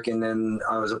artwork. And then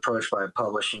I was approached by a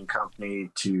publishing company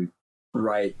to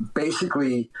write,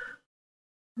 basically,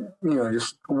 you know,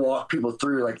 just walk people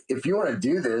through, like, if you want to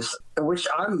do this, which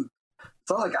it's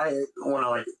not like I want to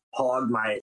like hog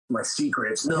my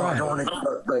secrets. No, I don't want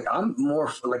to, like, I'm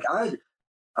more like, I'd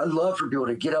love for people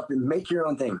to get up and make your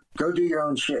own thing. Go do your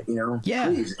own shit, you know? Yeah.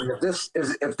 Please. And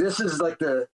if this is like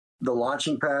the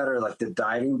launching pad or like the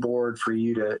diving board for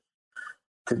you to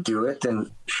do it,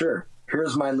 then sure.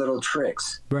 Here's my little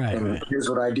tricks. Right. And here's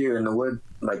what I do in the wood,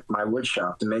 like my wood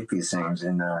shop to make these things.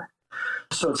 And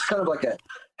so it's kind of like a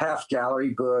half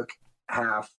gallery book,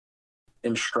 half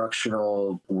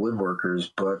instructional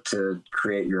woodworkers book to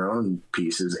create your own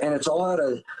pieces. And it's all out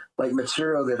of like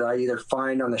material that I either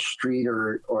find on the street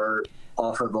or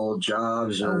off of old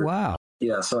jobs. Or, oh, wow.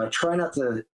 Yeah. So I try not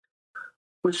to,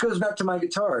 which goes back to my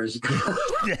guitars.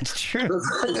 That's true.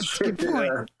 That's a good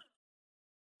point.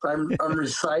 I'm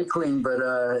recycling, but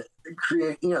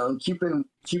create, you know, keeping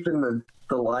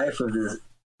the life of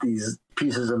these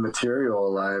pieces of material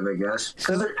alive, I guess.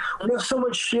 Because we have so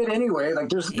much shit anyway. Like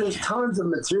there's tons of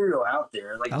material out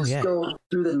there. Like go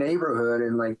through the neighborhood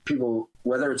and like people,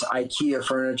 whether it's IKEA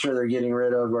furniture they're getting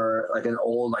rid of or like an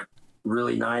old like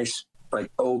really nice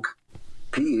like oak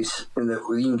piece, and that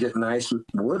you can get nice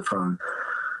wood from.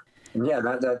 And yeah,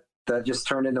 that just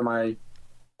turned into my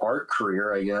art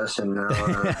career, I guess. And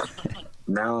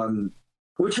now I'm,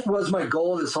 which was my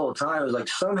goal this whole time, was like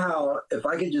somehow if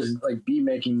I could just like be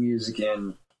making music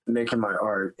and making my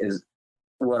art is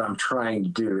what I'm trying to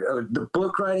do. The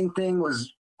book writing thing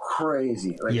was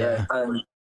crazy. Like I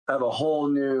have a whole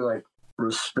new like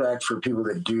respect for people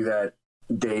that do that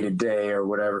day to day or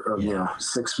whatever, or you know,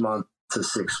 6 month to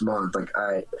 6 month. Like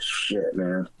shit,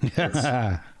 man.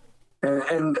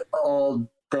 and all.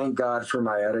 Thank God for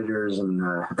my editors and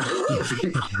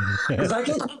because I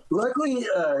can. Luckily,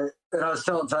 and I was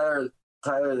telling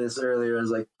Tyler this earlier. I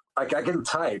was like I can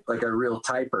type like a real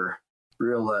typer,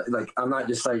 like I'm not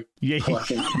just like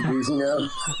plucking keys, you know.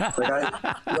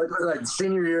 Like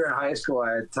senior year in high school,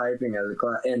 I had typing as a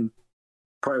class, and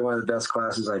probably one of the best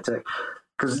classes I took.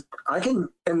 Because I can,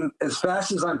 and as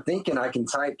fast as I'm thinking, I can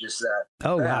type just that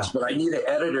fast. Wow. But I need an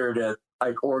editor to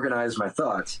like organize my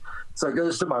thoughts. So it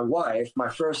goes to my wife, my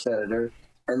first editor,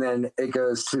 and then it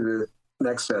goes to the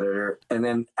next editor, and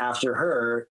then after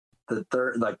her, the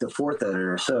third, like the fourth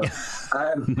editor. So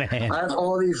I have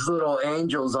all these little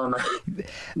angels on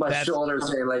my shoulders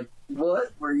saying like,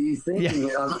 "What were you thinking?"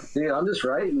 Yeah. I'm just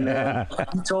writing. Man.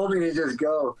 You told me to just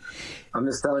go. I'm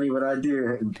just telling you what I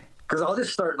do, because I'll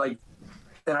just start like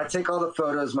and I take all the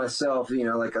photos myself, you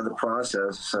know, like of the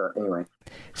process. So anyway.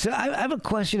 So I have a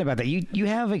question about that. You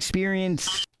have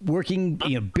experience working,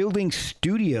 you know, building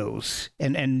studios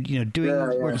and you know, doing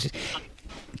work.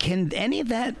 Can any of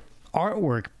that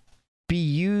artwork be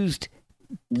used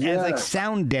as like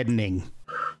sound deadening?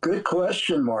 Good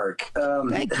question, Mark.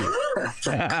 Thank you.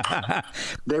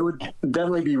 They would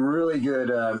definitely be really good.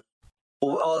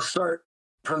 Well, I'll start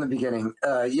from the beginning.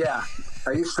 Yeah,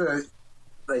 I used to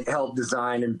like help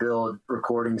design and build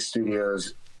recording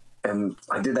studios, and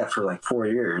I did that for like 4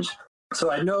 years.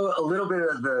 So I know a little bit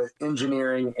of the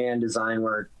engineering and design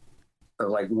work of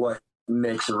like what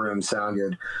makes a room sound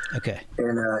good. Okay.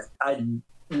 And I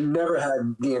never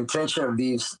had the intention of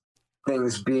these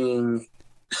things being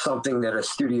something that a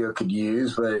studio could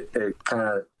use, but it kind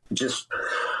of just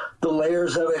the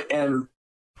layers of it and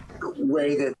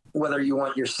way that whether you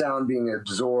want your sound being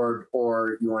absorbed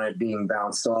or you want it being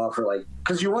bounced off, or like,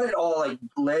 because you want it all like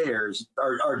layers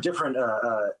or different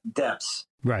depths,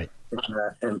 right?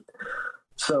 And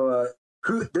so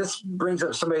this brings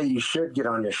up somebody you should get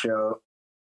on your show,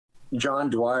 John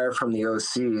Dwyer from the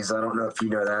OCs. I don't know if you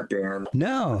know that band.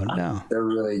 No, they're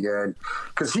really good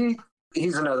because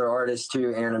he's another artist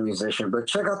too and a musician. But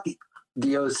check out the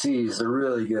OCs; they're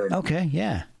really good. Okay,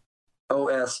 yeah.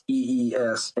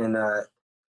 OSEES, and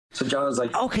so John was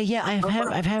like, okay, yeah,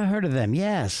 I've heard of them.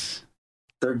 Yes,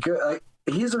 they're good.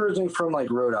 He's originally from like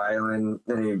Rhode Island,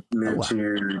 then he moved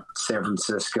to San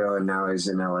Francisco, and now he's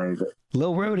in LA. But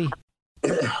Lil Rhodey.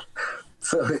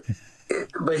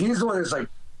 But he's the one that's like,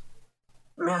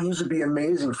 man, these would be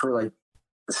amazing for like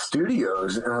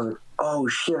studios. And I was like, oh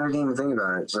shit, I didn't even think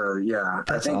about it. So yeah,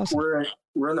 that's I think awesome.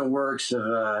 we're in the works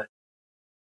of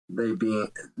they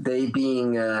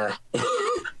being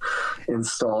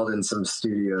installed in some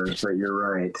studios. But you're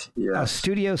right. Yeah, a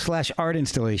studio / art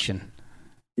installation.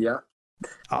 Yeah.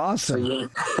 Awesome. So,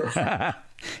 yeah.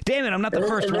 Damn it, I'm not the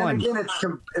first one. Again,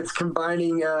 it's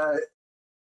combining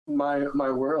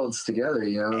my worlds together,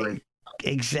 you know, like.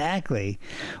 Exactly.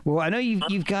 Well, I know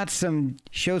you've got some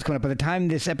shows coming up. By the time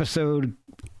this episode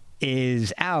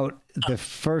is out, the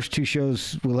first 2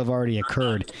 shows will have already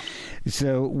occurred.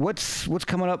 So what's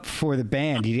coming up for the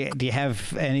band? Do you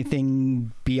have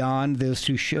anything beyond those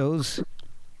 2 shows?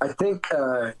 I think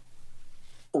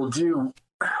we'll do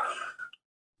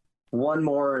one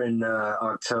more in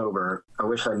October. I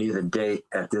wish I knew the date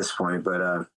at this point,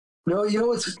 but no, you know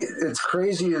what's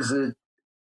crazy is that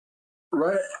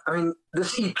I mean,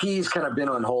 this EP's kind of been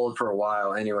on hold for a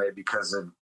while anyway because of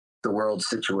the world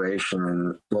situation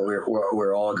and what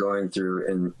we're all going through,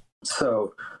 and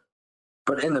so.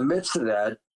 But in the midst of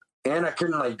that, and I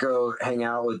couldn't like go hang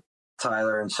out with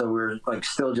Tyler, and so we're like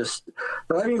still just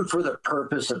not even for the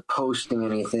purpose of posting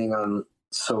anything on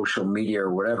social media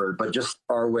or whatever, but just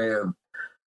our way of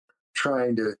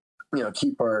trying to, you know,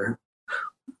 keep our.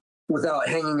 Without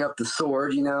hanging up the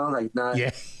sword, you know, like not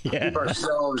keep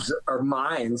ourselves, our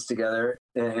minds together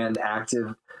and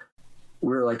active. We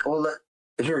were like, oh,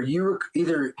 here,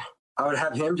 either I would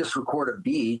have him just record a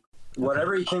beat,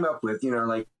 whatever he came up with, you know,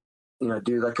 like, you know,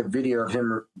 do like a video of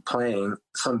him playing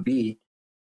some beat,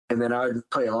 and then I would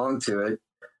play along to it.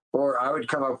 Or I would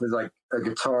come up with like a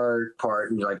guitar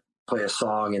part and like play a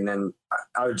song, and then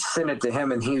I would send it to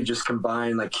him and he would just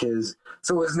combine like his.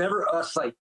 So it was never us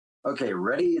like, okay,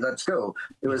 ready, let's go.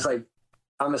 It was like,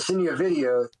 I'm gonna send you a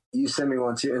video, you send me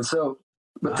one too. And so,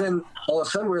 but then all of a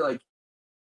sudden we're like,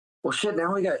 well, shit,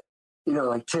 now we got, you know,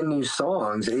 like 10 new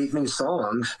songs, 8 new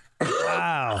songs.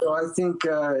 Wow. So I think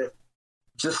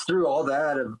just through all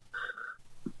that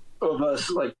of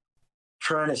us like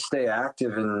trying to stay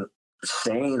active and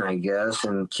sane, I guess,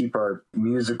 and keep our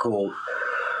musical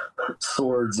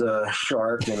swords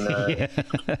sharp and,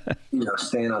 you know,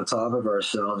 staying on top of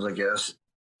ourselves, I guess.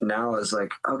 Now is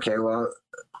like, okay, well,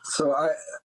 so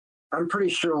I'm pretty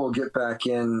sure we'll get back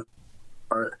in.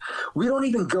 We don't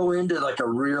even go into like a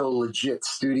real legit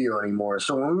studio anymore.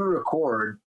 So when we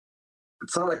record,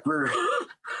 it's not like we're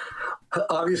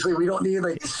obviously we don't need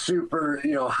like super,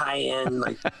 you know, high end,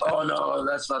 like, oh no,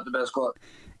 that's not the best quality.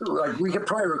 Like we could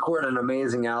probably record an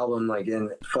amazing album like in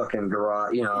fucking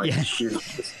garage, you know, like shoot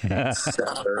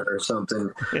cellar or something,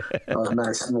 a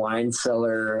nice wine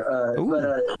cellar.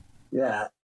 But yeah.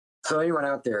 So anyone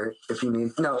out there, if you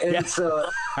need, no, and so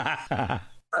I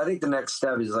think the next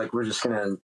step is like we're just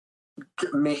gonna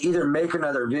either make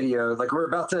another video. Like we're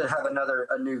about to have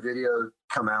a new video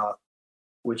come out,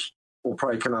 which will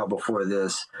probably come out before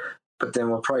this. But then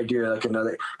we'll probably do like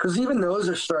another, because even those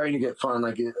are starting to get fun,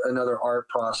 like another art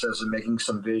process of making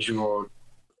some visual,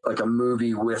 like a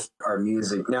movie with our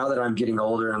music. Now that I'm getting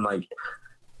older, I'm like,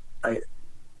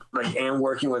 like am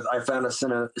working with. I found a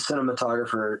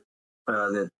cinematographer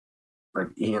that like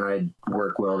he and I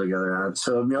work well together.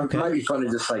 So it might be fun to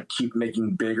just like keep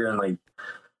making bigger and like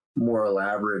more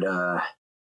elaborate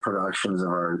productions of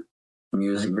our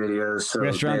music videos. So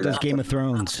Restaurant does Game of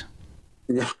Thrones.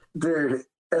 Yeah, dude.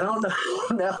 I don't know.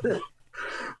 Now that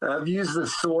I've used the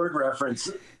sword reference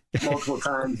multiple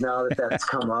times now that's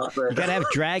come up. But You gotta have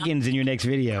dragons in your next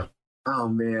video. oh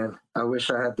man, I wish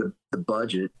I had the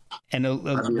budget. And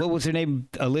what was her name?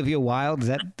 Olivia Wilde? Is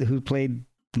that who played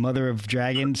the Mother of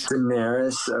Dragons?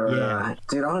 Daenerys, or Yeah.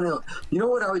 dude, I don't know. You know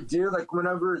what I would do? Like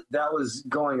whenever that was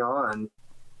going on,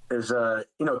 there's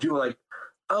people like,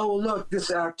 oh look,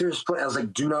 this actor's playing. I was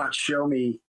like, do not show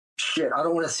me shit. I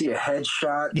don't want to see a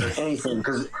headshot or anything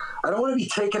because I don't want to be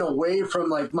taken away from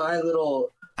like my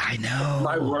little. I know.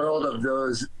 My world of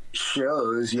those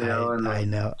shows, you know. And I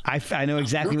know. I know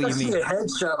exactly what you mean. See a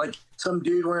headshot, like some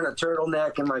dude wearing a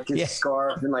turtleneck and like his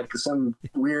scarf and like some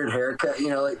weird haircut, you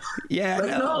know, like. Yeah. Like,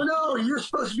 no, you're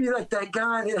supposed to be like that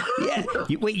guy. Yeah.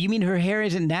 Wait, you mean her hair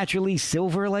isn't naturally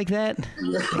silver like that?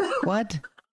 Yeah. What?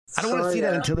 I don't want to see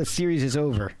that until the series is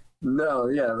over. No,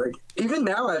 yeah, like even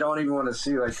now I don't even want to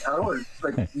see like I don't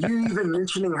like you even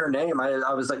mentioning her name.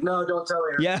 I was like, no, don't tell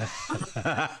me her name.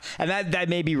 Yeah. And that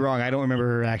may be wrong. I don't remember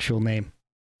her actual name.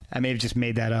 I may have just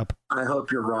made that up. I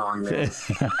hope you're wrong, man.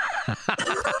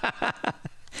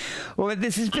 Well,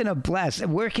 this has been a blast.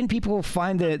 Where can people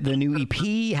find the new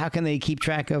EP? How can they keep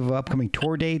track of upcoming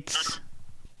tour dates?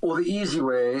 Well, the easy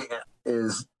way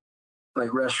is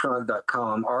like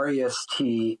restaurant.com,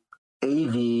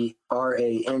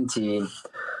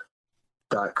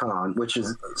 RESTAVRANT.com, which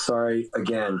is, sorry,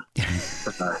 again,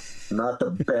 not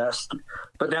the best.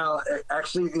 But now,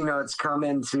 actually, it's come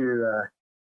into,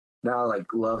 now I like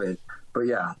love it. But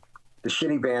yeah, the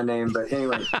shitty band name. But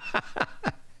anyway.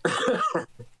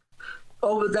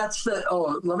 But that's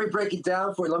let me break it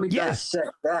down for you. Let me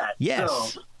dissect that.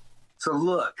 Yes. So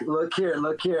look here,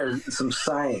 some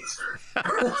science.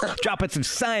 Dropping some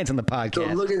science on the podcast. So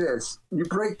look at this. You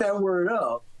break that word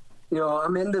up.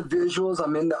 I'm into visuals.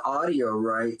 I'm into audio,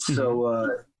 right?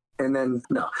 So, and then,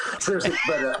 no, seriously,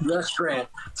 but restaurant.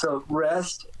 So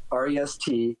rest, REST,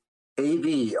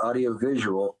 AV, audio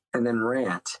visual, and then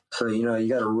rant. So, you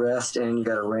got to rest and you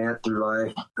got to rant through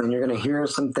life. And you're going to hear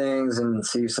some things and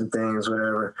see some things,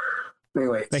 whatever.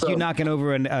 Anyway. Like you knocking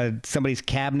over somebody's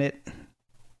cabinet,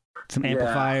 some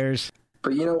amplifiers.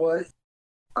 But you know what?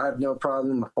 I have no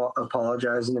problem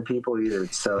apologizing to people either.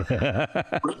 So,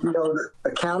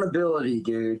 accountability,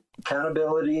 dude.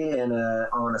 Accountability and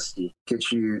honesty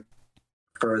gets you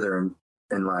further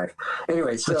in life.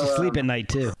 Anyway, so let you sleep at night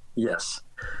too. Yes.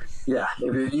 Yeah.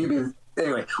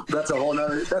 Anyway, that's a whole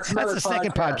nother. That's the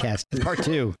second podcast, part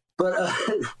 2. But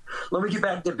let me get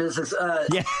back to business.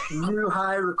 New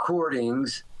High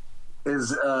Recordings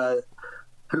is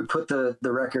who put the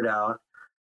record out.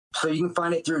 So you can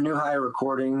find it through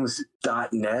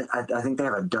newhighrecordings.net. I think they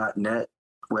have a .net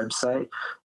website.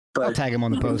 But I'll tag them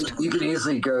on the post. You can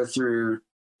easily go through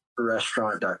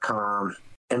restaurant.com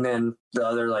and then the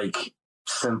other like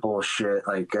simple shit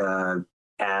like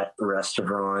at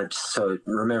restaurant. So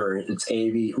remember, it's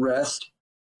AV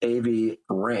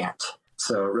rant.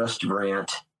 So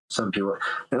restaurant. Some people,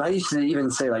 and I used to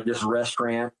even say like just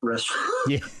restaurant.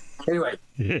 Yeah. Anyway,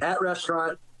 at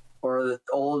restaurant. Or the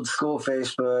old school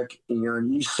Facebook,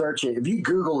 you search it. If you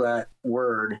Google that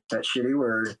shitty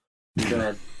word, you're going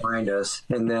to find us.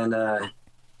 And then,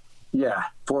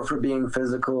 for being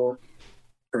physical.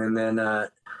 And then,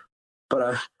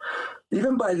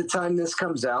 even by the time this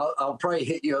comes out, I'll probably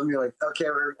hit you and be like,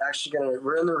 okay, we're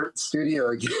in the studio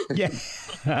again.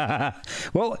 Yeah.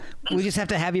 Well, we just have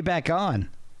to have you back on.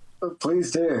 Please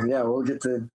do. Yeah, we'll get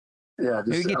to,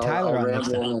 maybe get Tyler on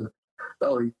next time.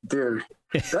 Oh, dude.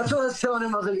 That's what I was telling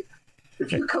him. I was like,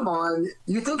 if you come on,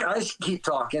 you think I should keep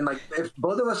talking? Like, if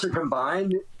both of us are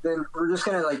combined, then we're just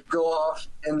going to, like, go off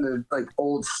in the, like,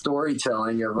 old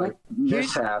storytelling of, like,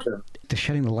 mishap. They're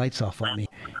shutting the lights off on me.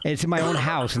 It's in my own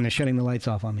house, and they're shutting the lights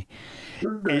off on me.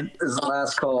 And it's the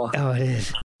last call. Oh, it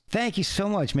is. Thank you so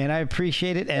much, man. I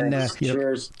appreciate it. And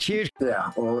cheers. Cheers.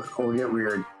 Yeah, we'll get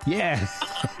weird. Yeah.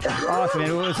 Awesome, man.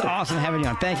 It was awesome having you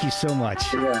on. Thank you so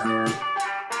much. Yeah, man.